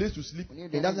 a place to sleep, he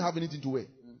doesn't have anything to wear.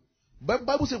 But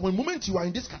Bible says, when moment you are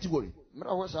in this category,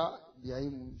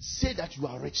 say that you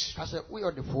are rich. Say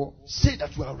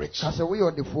that you are rich.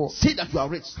 Say that you are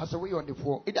rich.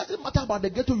 It doesn't matter about the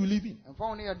ghetto you live in.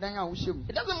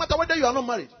 It doesn't matter whether you are not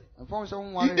married.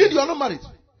 Indeed, you are not married.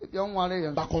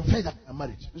 But confess that I am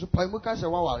married.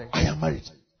 I am married.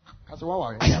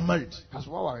 I am married.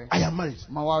 I am married.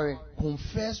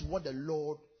 Confess what the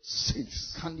Lord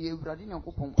says.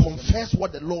 Confess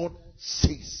what the Lord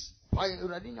says.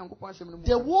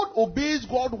 The world obeys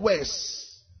God's words.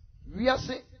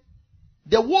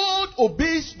 The world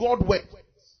obeys God's word.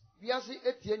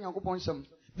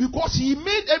 Because He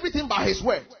made everything by His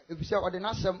word.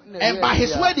 And by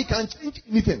His word He can change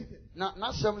anything.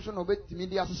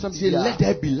 Say, let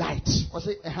there be light.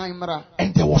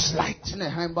 And there was light.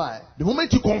 The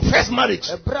moment you confess marriage,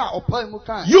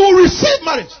 you will receive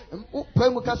marriage.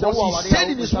 Because He said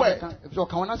in His word,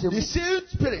 the same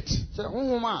Spirit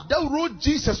that wrote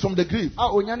Jesus from the grave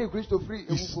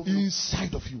is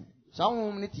inside of you.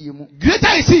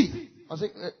 Greater is He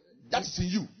that is in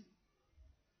you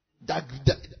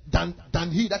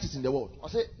than he that is in the world.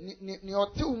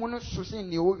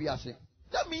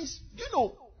 That means,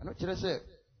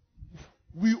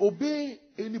 we obey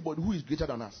anybody who is greater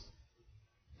than us.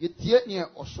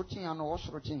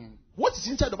 What is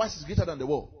inside of us is greater than the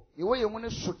world. So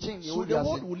the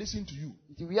world will listen to you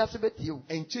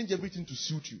and change everything to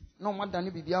suit you. When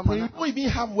you don't even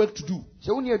have work to do,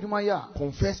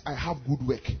 confess, I have good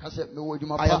work.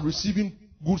 I am receiving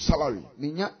good salary.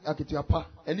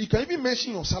 And you can even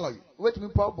mention your salary.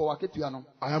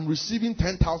 I am receiving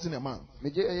 10,000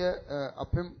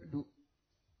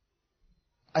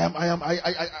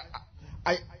 a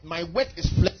My work is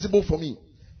flexible for me.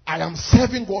 I am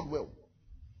serving God well.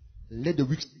 Let the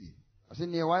weak say, I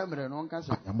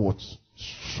am what?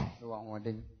 Strong.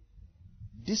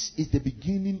 This is the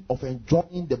beginning of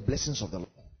enjoying the blessings of the Lord.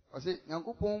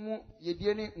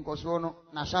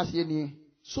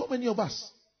 So many of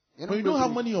us, when you don't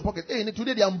have money in your pocket, hey,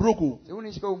 today I'm broke.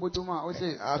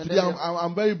 Today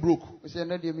I'm very broke.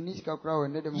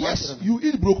 Yes, you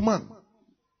eat broke man.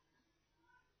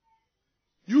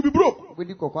 You'll be broke.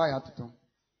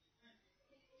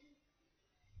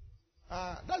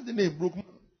 That's the name, broke man.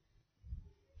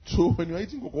 So when you're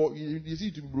eating cocoa, you see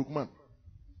it to be broke man.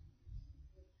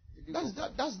 That's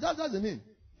the name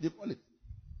they call it.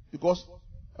 Because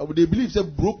they believe that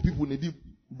broke people need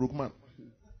broke man.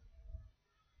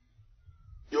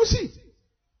 You see,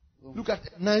 look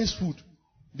at nice food.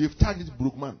 They've tagged it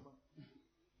broke man.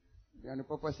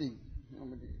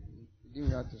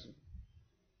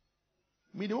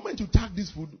 Me, the moment you tag this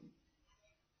food,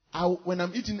 when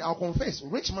I'm eating, I'll confess,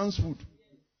 rich man's food.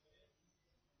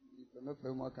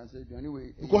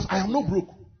 Because I am not broke.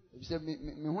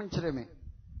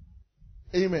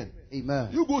 Amen. Amen.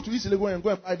 You go to East Lagos and go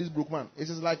and buy this broke man. It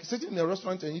is like sitting in a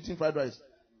restaurant and eating fried rice.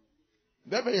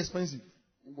 Very, very expensive.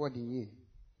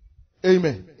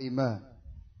 Amen. Amen.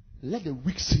 Let the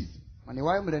weak say, I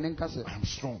am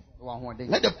strong.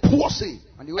 Let the poor say,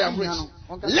 I am rich.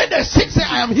 Let the sick say,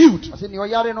 I am healed.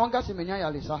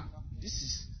 This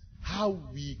is how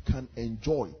we can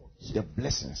enjoy the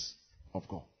blessings of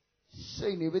God.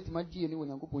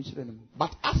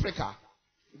 But Africa,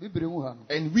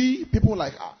 and we, people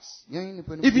like us, even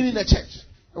in the church,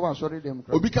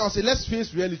 we can say, let's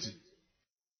face reality.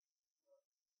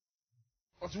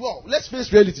 But well, let's face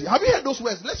reality. Have you heard those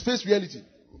words? Let's face reality.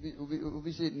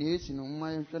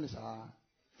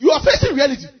 You are facing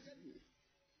reality.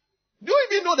 Do you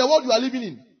even know the world you are living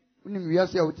in?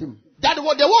 That the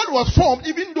world was formed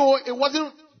even though it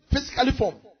wasn't physically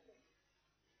formed.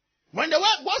 When the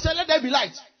word God said, let there be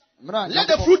light. Let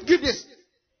the fruit give this.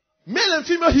 Male and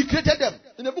female, he created them.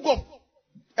 In the book of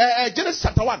Genesis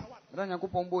chapter 1. When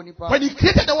he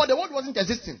created the world wasn't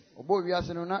existing.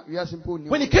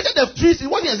 When he created the trees, it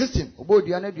wasn't existing.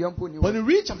 When you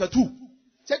read chapter 2,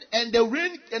 said, and the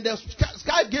rain and the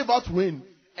sky gave out rain,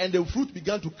 and the fruit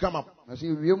began to come up.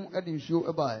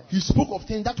 He spoke of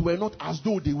things that were not as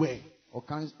though they were.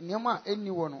 That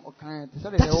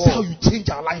is how you change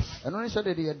our life.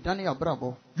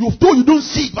 You've told you don't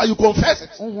see it, but you confess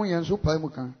it.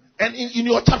 And in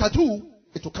your chapter 2,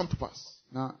 it will come to pass.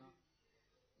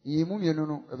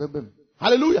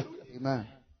 Hallelujah. Amen.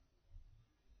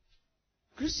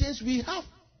 Christians, we have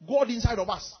God inside of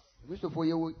us.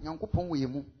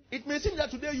 It may seem that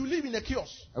today you live in a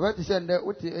kiosk. But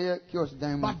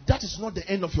that is not the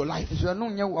end of your life. It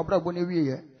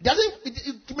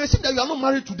may seem that you are not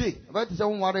married today. That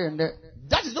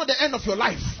is not the end of your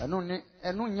life.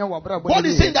 God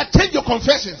is saying that change your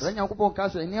confessions. And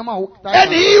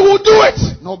He will do it.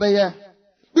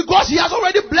 Because He has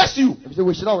already blessed you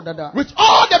with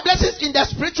all the blessings in the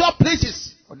spiritual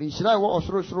places.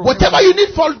 Whatever you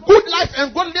need for good life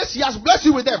and godliness, He has blessed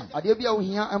you with them. Confess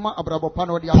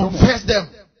them.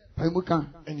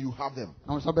 And you have them.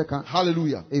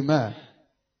 Hallelujah. Amen.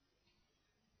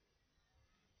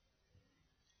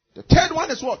 The third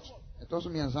one is what?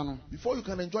 Before you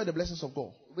can enjoy the blessings of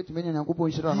God, you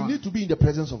need to be in the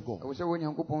presence of God. You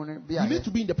need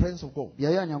to be in the presence of God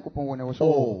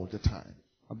all the time.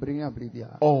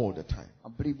 All the time.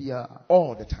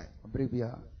 All the time.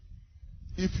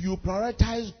 If you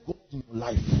prioritize God in your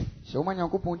life,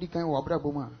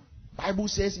 Bible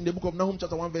says in the book of Nahum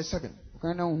chapter 1 verse 7,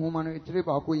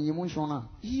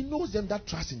 He knows them that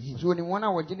trust in Him.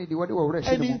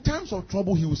 And in times of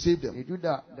trouble, He will save them.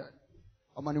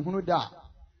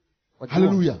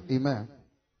 Hallelujah. Amen.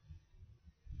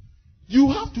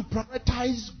 You have to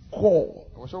prioritize God.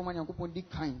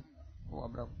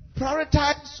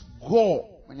 Prioritize God.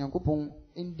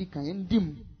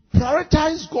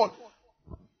 Prioritize God.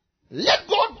 Let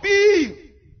God be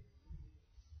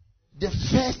the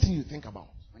first thing you think about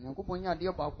when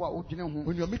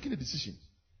you are making a decision.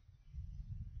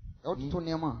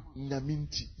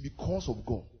 Because of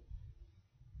God.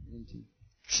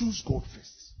 Choose God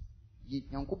first.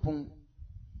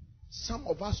 Some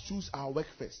of us choose our work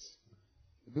first.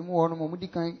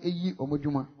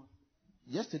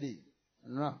 Yesterday,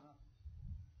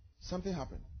 something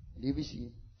happened.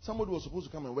 Somebody was supposed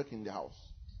to come and work in the house.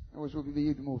 You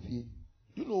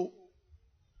know,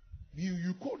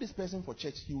 you call this person for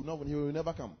church, he will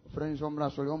never come. But he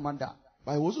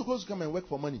was supposed to come and work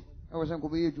for money.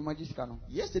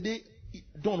 Yesterday,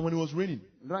 dawn when it was raining,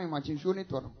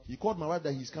 he called my wife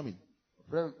that he's coming.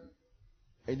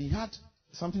 And he had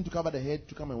something to cover the head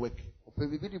to come and work.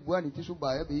 Because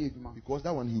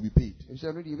that one he will be paid. I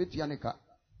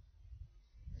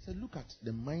said, look at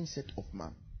the mindset of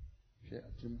man.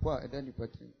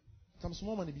 Some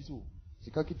small money be so. A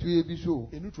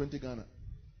new 20 Ghana.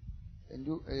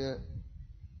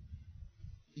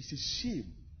 It's a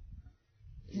shame.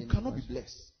 You cannot be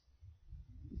blessed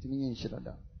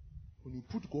when you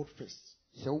put God first.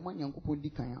 If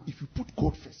you put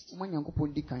God first,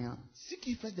 seek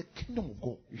ye first the kingdom of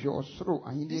God.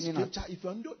 This scripture, if you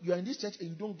are in this church and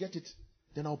you don't get it,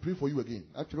 then I'll pray for you again.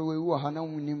 Seek ye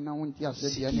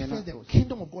first the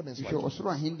kingdom of God and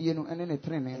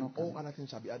all other things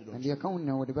shall be added unto you.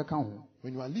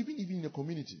 When you are living even in a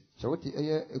community, you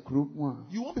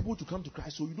want people to come to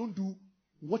Christ, so you don't do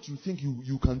what you think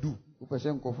you can do.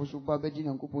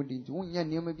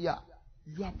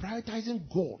 You are prioritizing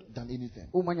God than anything.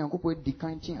 By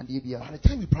the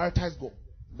time you prioritize God,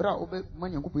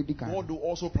 God will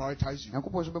also prioritize you.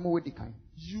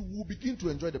 You will begin to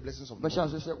enjoy the blessings of God.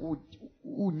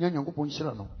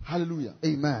 Hallelujah.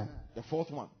 Amen. The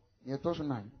fourth one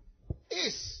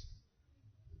is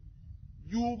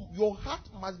your heart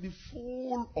must be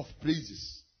full of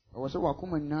praises.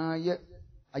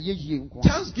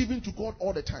 Thanksgiving to God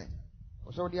all the time.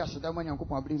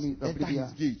 Enter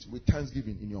his gate with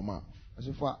thanksgiving in your mouth. And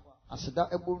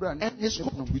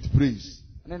escort with praise.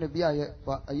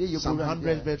 Psalm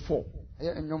 100 verse 4.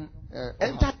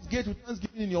 Enter his gate with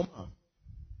thanksgiving in your mouth.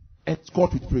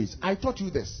 Escort with praise. I taught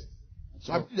you this.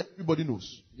 So I believe that everybody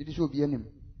knows.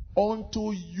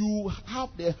 Until you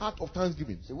have the heart of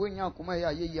thanksgiving,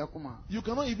 you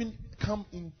cannot even come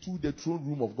into the throne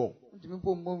room of God.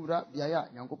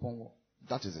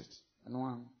 That is it.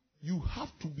 You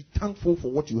have to be thankful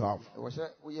for what you have.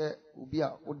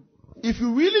 If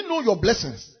you really know your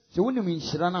blessings, you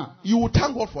will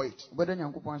thank God for it.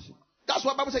 That's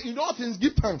why the Bible says, in all things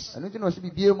give thanks. Because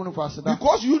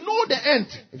you know the end.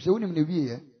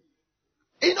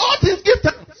 In all things give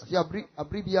thanks.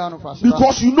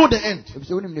 Because you know the end.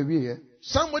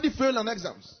 Somebody failed an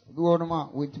exams. You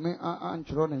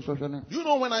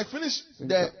know, when I finished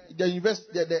the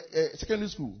secondary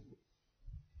school,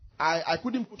 I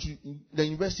couldn't go to the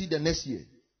university the next year.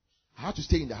 I had to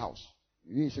stay in the house.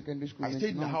 I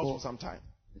stayed in the house for some time.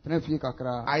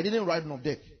 I didn't ride on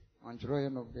deck.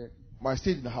 But I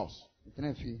stayed in the house.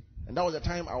 And that was the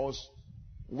time I was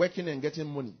working and getting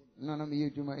money.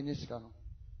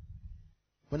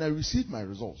 When I received my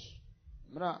results,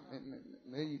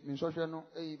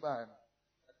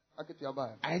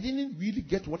 I didn't really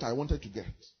get what I wanted to get.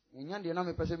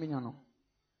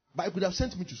 But it could have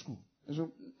sent me to school.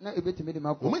 The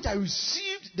moment I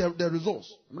received the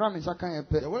results,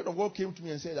 the word of God came to me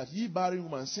and said that ye barren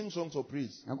woman, sing songs of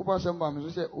praise. For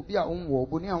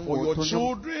your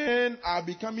children are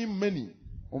becoming many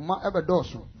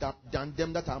than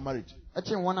them that are married.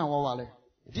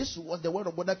 This was the word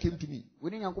of God that came to me.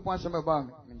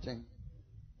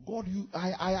 God,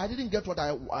 I didn't get what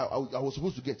I was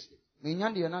supposed to get. And you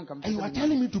are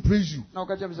telling me to praise you.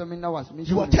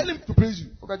 You are telling me to praise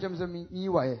you.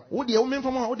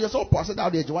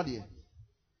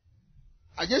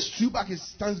 I just threw back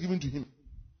his thanksgiving to him.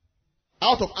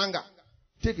 Out of anger.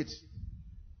 Take it.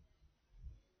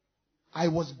 I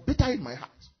was bitter in my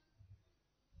heart.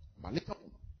 But later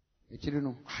on,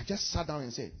 I just sat down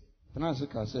and said,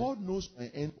 God knows my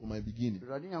end or my beginning.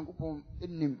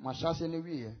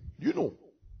 You know,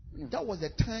 that was the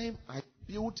time I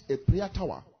built a prayer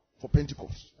tower for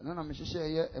Pentecost.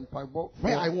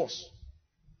 Where I was,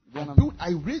 I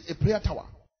raised a prayer tower.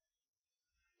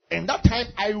 And that time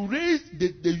I raised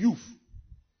the youth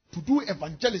to do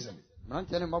evangelism. I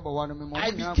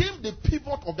became the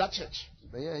pivot of that church.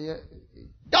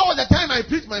 That was the time I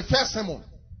preached my first sermon.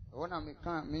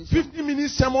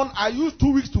 50-minute sermon. I used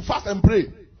 2 weeks to fast and pray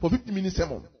for 50-minute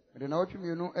sermon.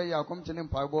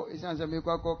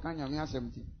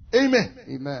 Amen.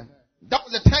 Amen. That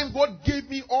was the time God gave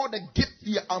me all the gifts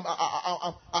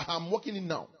I'm working in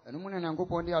now.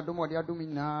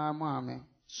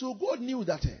 So God knew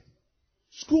that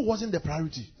school wasn't the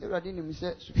priority.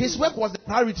 His work was the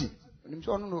priority. And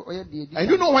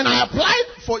you know, when I applied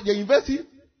for the university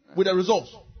with the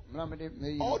results,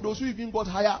 all those who even got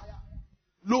higher,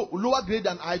 lower grade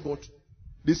than I got,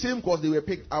 the same course they were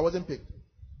picked, I wasn't picked.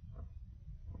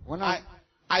 I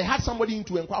had somebody in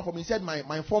to inquire for me. He said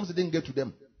my forms didn't get to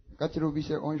them. Imagine.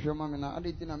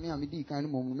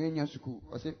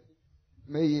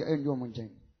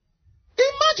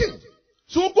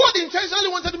 So God intentionally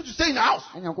wanted me to stay in the house.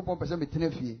 But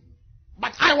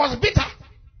I was bitter.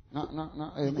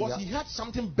 Because he had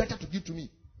something better to give to me.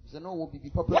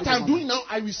 What I'm doing now,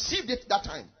 I received it that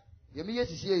time.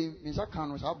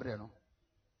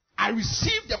 I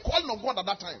received the calling of God at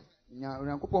that time.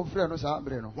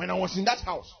 When I was in that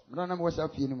house.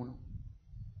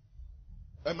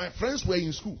 And my friends were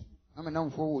in school.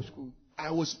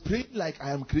 I was praying like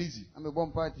I am crazy.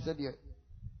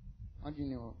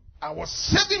 I was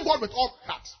serving God with all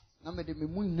heart.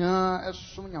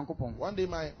 One day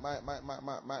my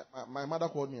mother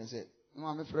called me and said,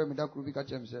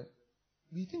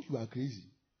 we think you are crazy.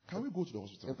 Can we go to the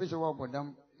hospital?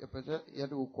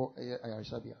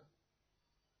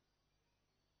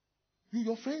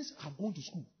 Your friends have gone to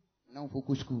school.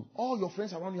 All your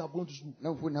friends around you have gone to school.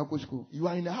 You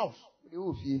are in the house.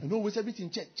 And always everything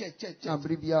check.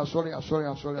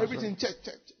 Everything check.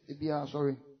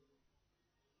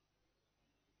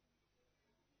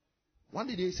 One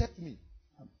day they said to me,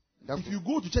 if you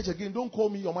go to church again, don't call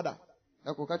me your mother.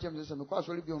 Go to that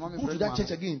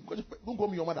church again, don't call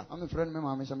me your mother.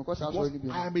 Because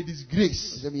I am a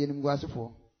disgrace.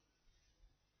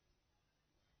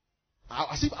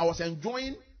 As if I was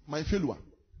enjoying my failure.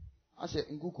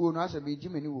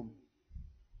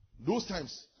 Those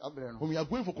times, when we are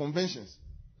going for conventions,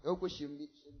 you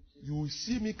will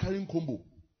see me carrying combo.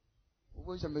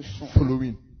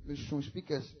 Following. We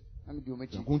are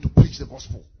going to preach the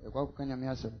gospel.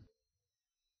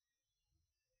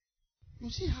 You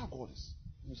see how God is.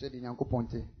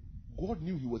 God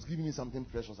knew He was giving me something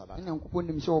precious at that time. The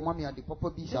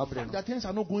fact that things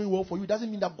are not going well for you doesn't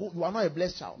mean that you are not a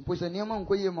blessed child. God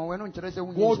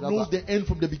knows the end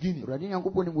from the beginning.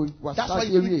 That's why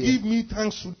He give me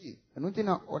thanks today.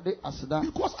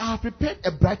 Because I have prepared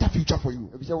a brighter future for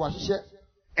you.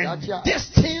 And these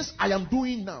things I am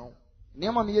doing now,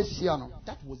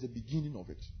 that was the beginning of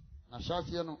it.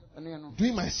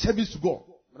 Doing my service to God.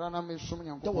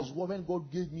 That was when God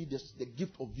gave me the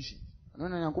gift of vision. And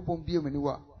I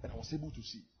was able to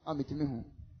see.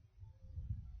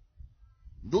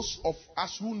 Those of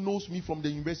us who knows me from the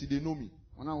university, they know me.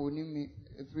 The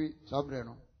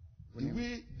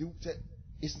way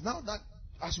it's now that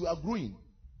as you are growing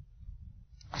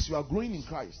in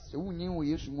Christ, there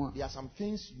are some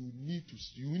things you need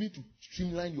to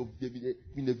streamline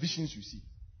in the visions you see.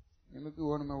 And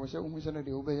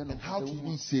how to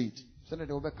even say it.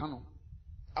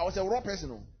 I was a raw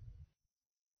person.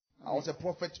 I was a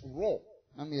prophet raw.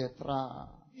 I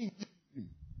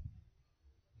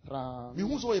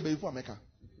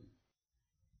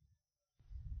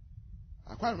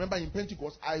quite remember in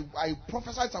Pentecost, I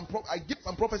prophesied I gave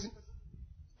some prophecy,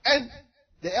 and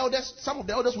the elders, some of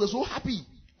the elders were so happy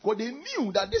because they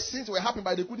knew that these things were happening,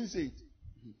 but they couldn't say it.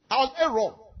 I was very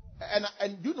raw,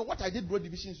 and you know what I did? Brought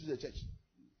divisions to the church.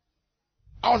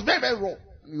 I was very, very raw.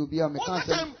 All that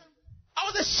time, I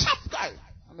was a sharp guy.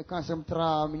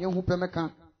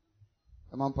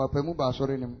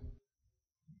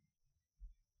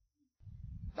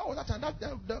 That was that time.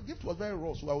 The gift was very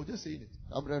raw, so I was just saying it.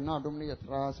 But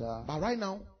right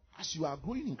now, as you are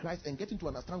growing in Christ and getting to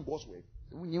understand God's word,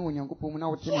 so if a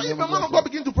man of God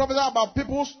begin to prophesy about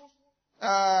people's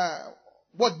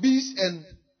what beasts and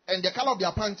the color of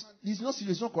their pants, he's not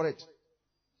serious, it's not correct.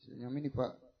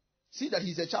 See that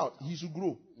he's a child, he should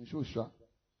grow.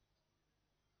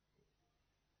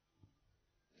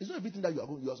 It's not everything that you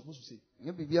are supposed to say.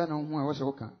 Your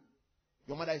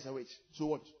mother is a witch. So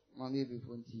what?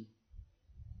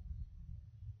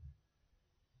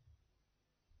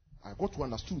 I got to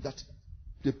understand that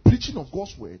the preaching of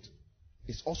God's word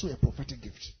is also a prophetic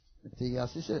gift.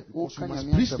 Because you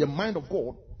must preach the mind of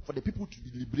God for the people to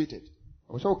be liberated.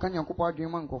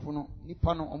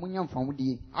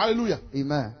 Hallelujah.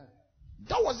 Amen.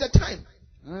 That was the time.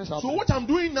 So what I'm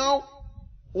doing now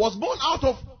was born out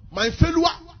of my failure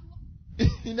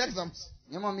in exams.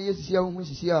 You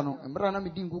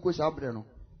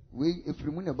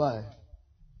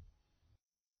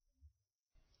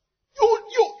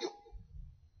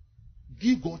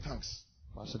give God thanks.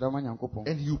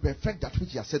 And He will perfect that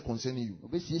which He has said concerning you.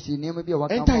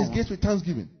 Enter His gates with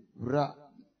thanksgiving.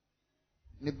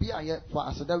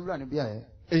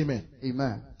 Amen.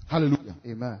 Amen. Hallelujah.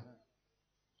 Amen.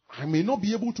 I may not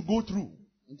be able to go through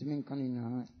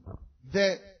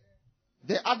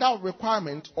the other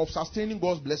requirement of sustaining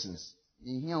God's blessings.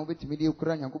 Next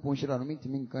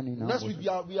week we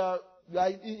are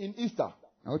in Easter.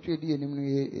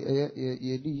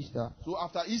 So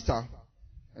after Easter,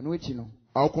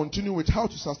 I'll continue with how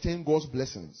to sustain God's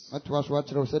blessings. How to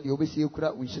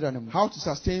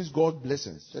sustain God's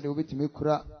blessings. And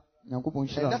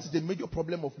that's the major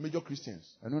problem of major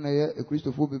Christians.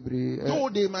 Though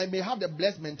they may have the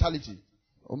blessed mentality,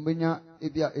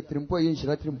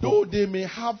 though they may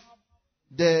have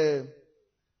they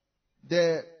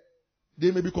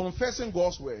may be confessing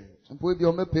God's word, mpo bi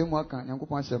ɔmɛpɛ mu aka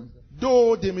Nyankopɔn asɛm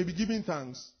though they may be giving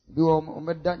thanks, bi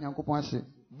ɔmɛda Nyankopɔn ase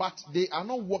but they are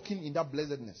not walking in that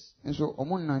blessedness. nso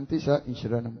ɔmo nnante saa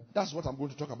nhyira no mu. That's what I'm going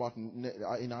to talk about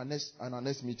in our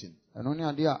next meeting. ɛno ne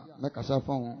ade a mɛkasa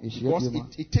fa ho ehyia Because bi mu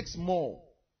it takes more.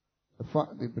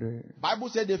 ɛfa bebree. Bible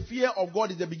said the fear of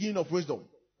God is the beginning of wisdom.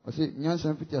 ɔsɛ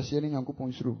nyansa mfiti aseɛ ne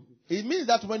Nyankopɔn suro. It means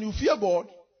that when you fear God,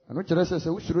 ɛno kyerɛ sɛ sɛ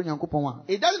wosuro Nyankopɔn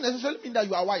it doesn't necessarily mean that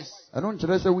you are wise. a ɛno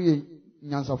nkyerɛ sɛ woyɛ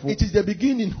nyansafo. It is the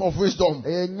beginning of wisdom.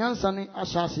 ɛyɛ nyansa ne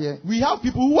ahyɛ aseɛ. We have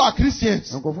people who are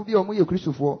Christians, nkurɔfo bi a ɔmo yɛ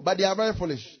kristofoɔ but they are very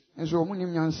foolish. nso ɔmo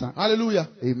nim nyansa. Hallelujah.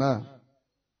 amen.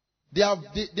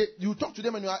 You talk to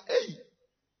them and you are, hey.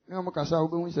 ne ɔmo kasa a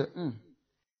wobɛhu sɛ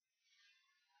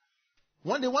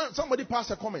One day, somebody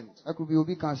passed a comment, ɛkò bi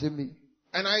obi ka asɛm bi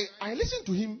and I listened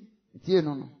to him, tie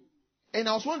no no and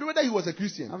I was wondering whether he was a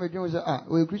Christian. na medwen sɛ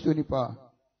ɔyɛ kristoni paa.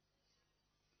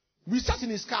 We sat in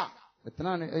his car,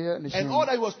 ɛtena ne ɛyɛ ne and hyɛn all mu.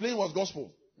 that he was playing was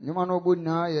gospel. nneɛma no ɔbɔ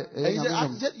nyinaa yɛ And ɛyɛ he nyame I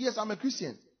nom. said, yes, I'm a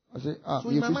Christian. ɔsɛ So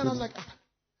in meyɛ my mind, I was kristoni. like,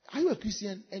 are you a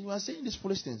Christian? And you are saying these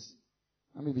foolish things.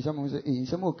 na mebisa mo sɛ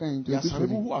nsɛm a ɔka yi nti There are some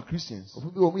people kristoni. who are Christians,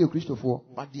 ɔfo bi wɔ ɔmo yɛ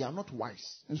kristofoɔ but they are not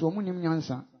wise. nso ɔmo nim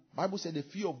nyansa. Bible said the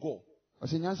fear of God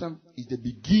ɔsɛ nyansa is the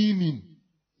beginning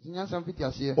mfiti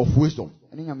aseɛ of wisdom.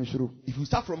 ɛne nyame suro. If you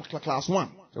start from class 1,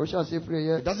 sɛ wohyɛ aseɛ firi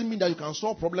it ɛyɛ doesn't mean that you can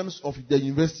solve problems of the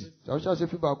university. sɛ wohyɛ aseɛ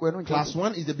firi baako ɛno Class nkyɛn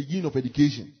 1 is the beginning of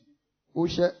education.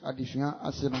 wohyɛ adesua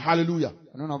ase no Hallelujah.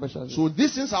 ɛno na wobɛhyɛ ase. So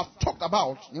these things I've talked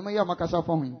about, nneɛma yi a makasa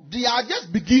fa ho yi they are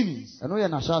just beginnings. ɛno yɛ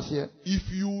n'ahyɛ aseɛ.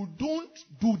 If you don't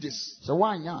do this, sɛ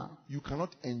woanyɛ a you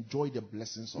cannot enjoy the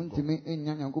blessings of God. wontumi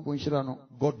nnya Nyankopɔn nhyira no.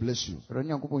 God bless you. sɔrɔ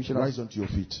Nyankopɔn nhyira. Rise onto your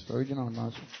feet. sɔrɔ gyina wo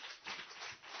nan so.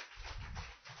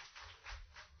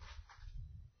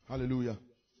 Hallelujah.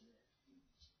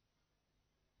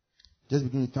 Just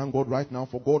begin to thank God right now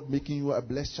for God making you a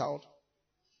blessed child.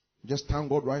 Just thank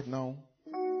God right now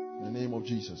in the name of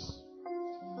Jesus.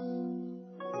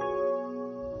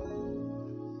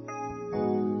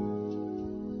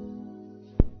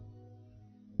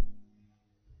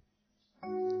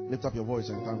 Lift up your voice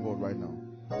and thank God right now.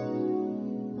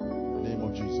 In the name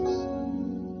of Jesus.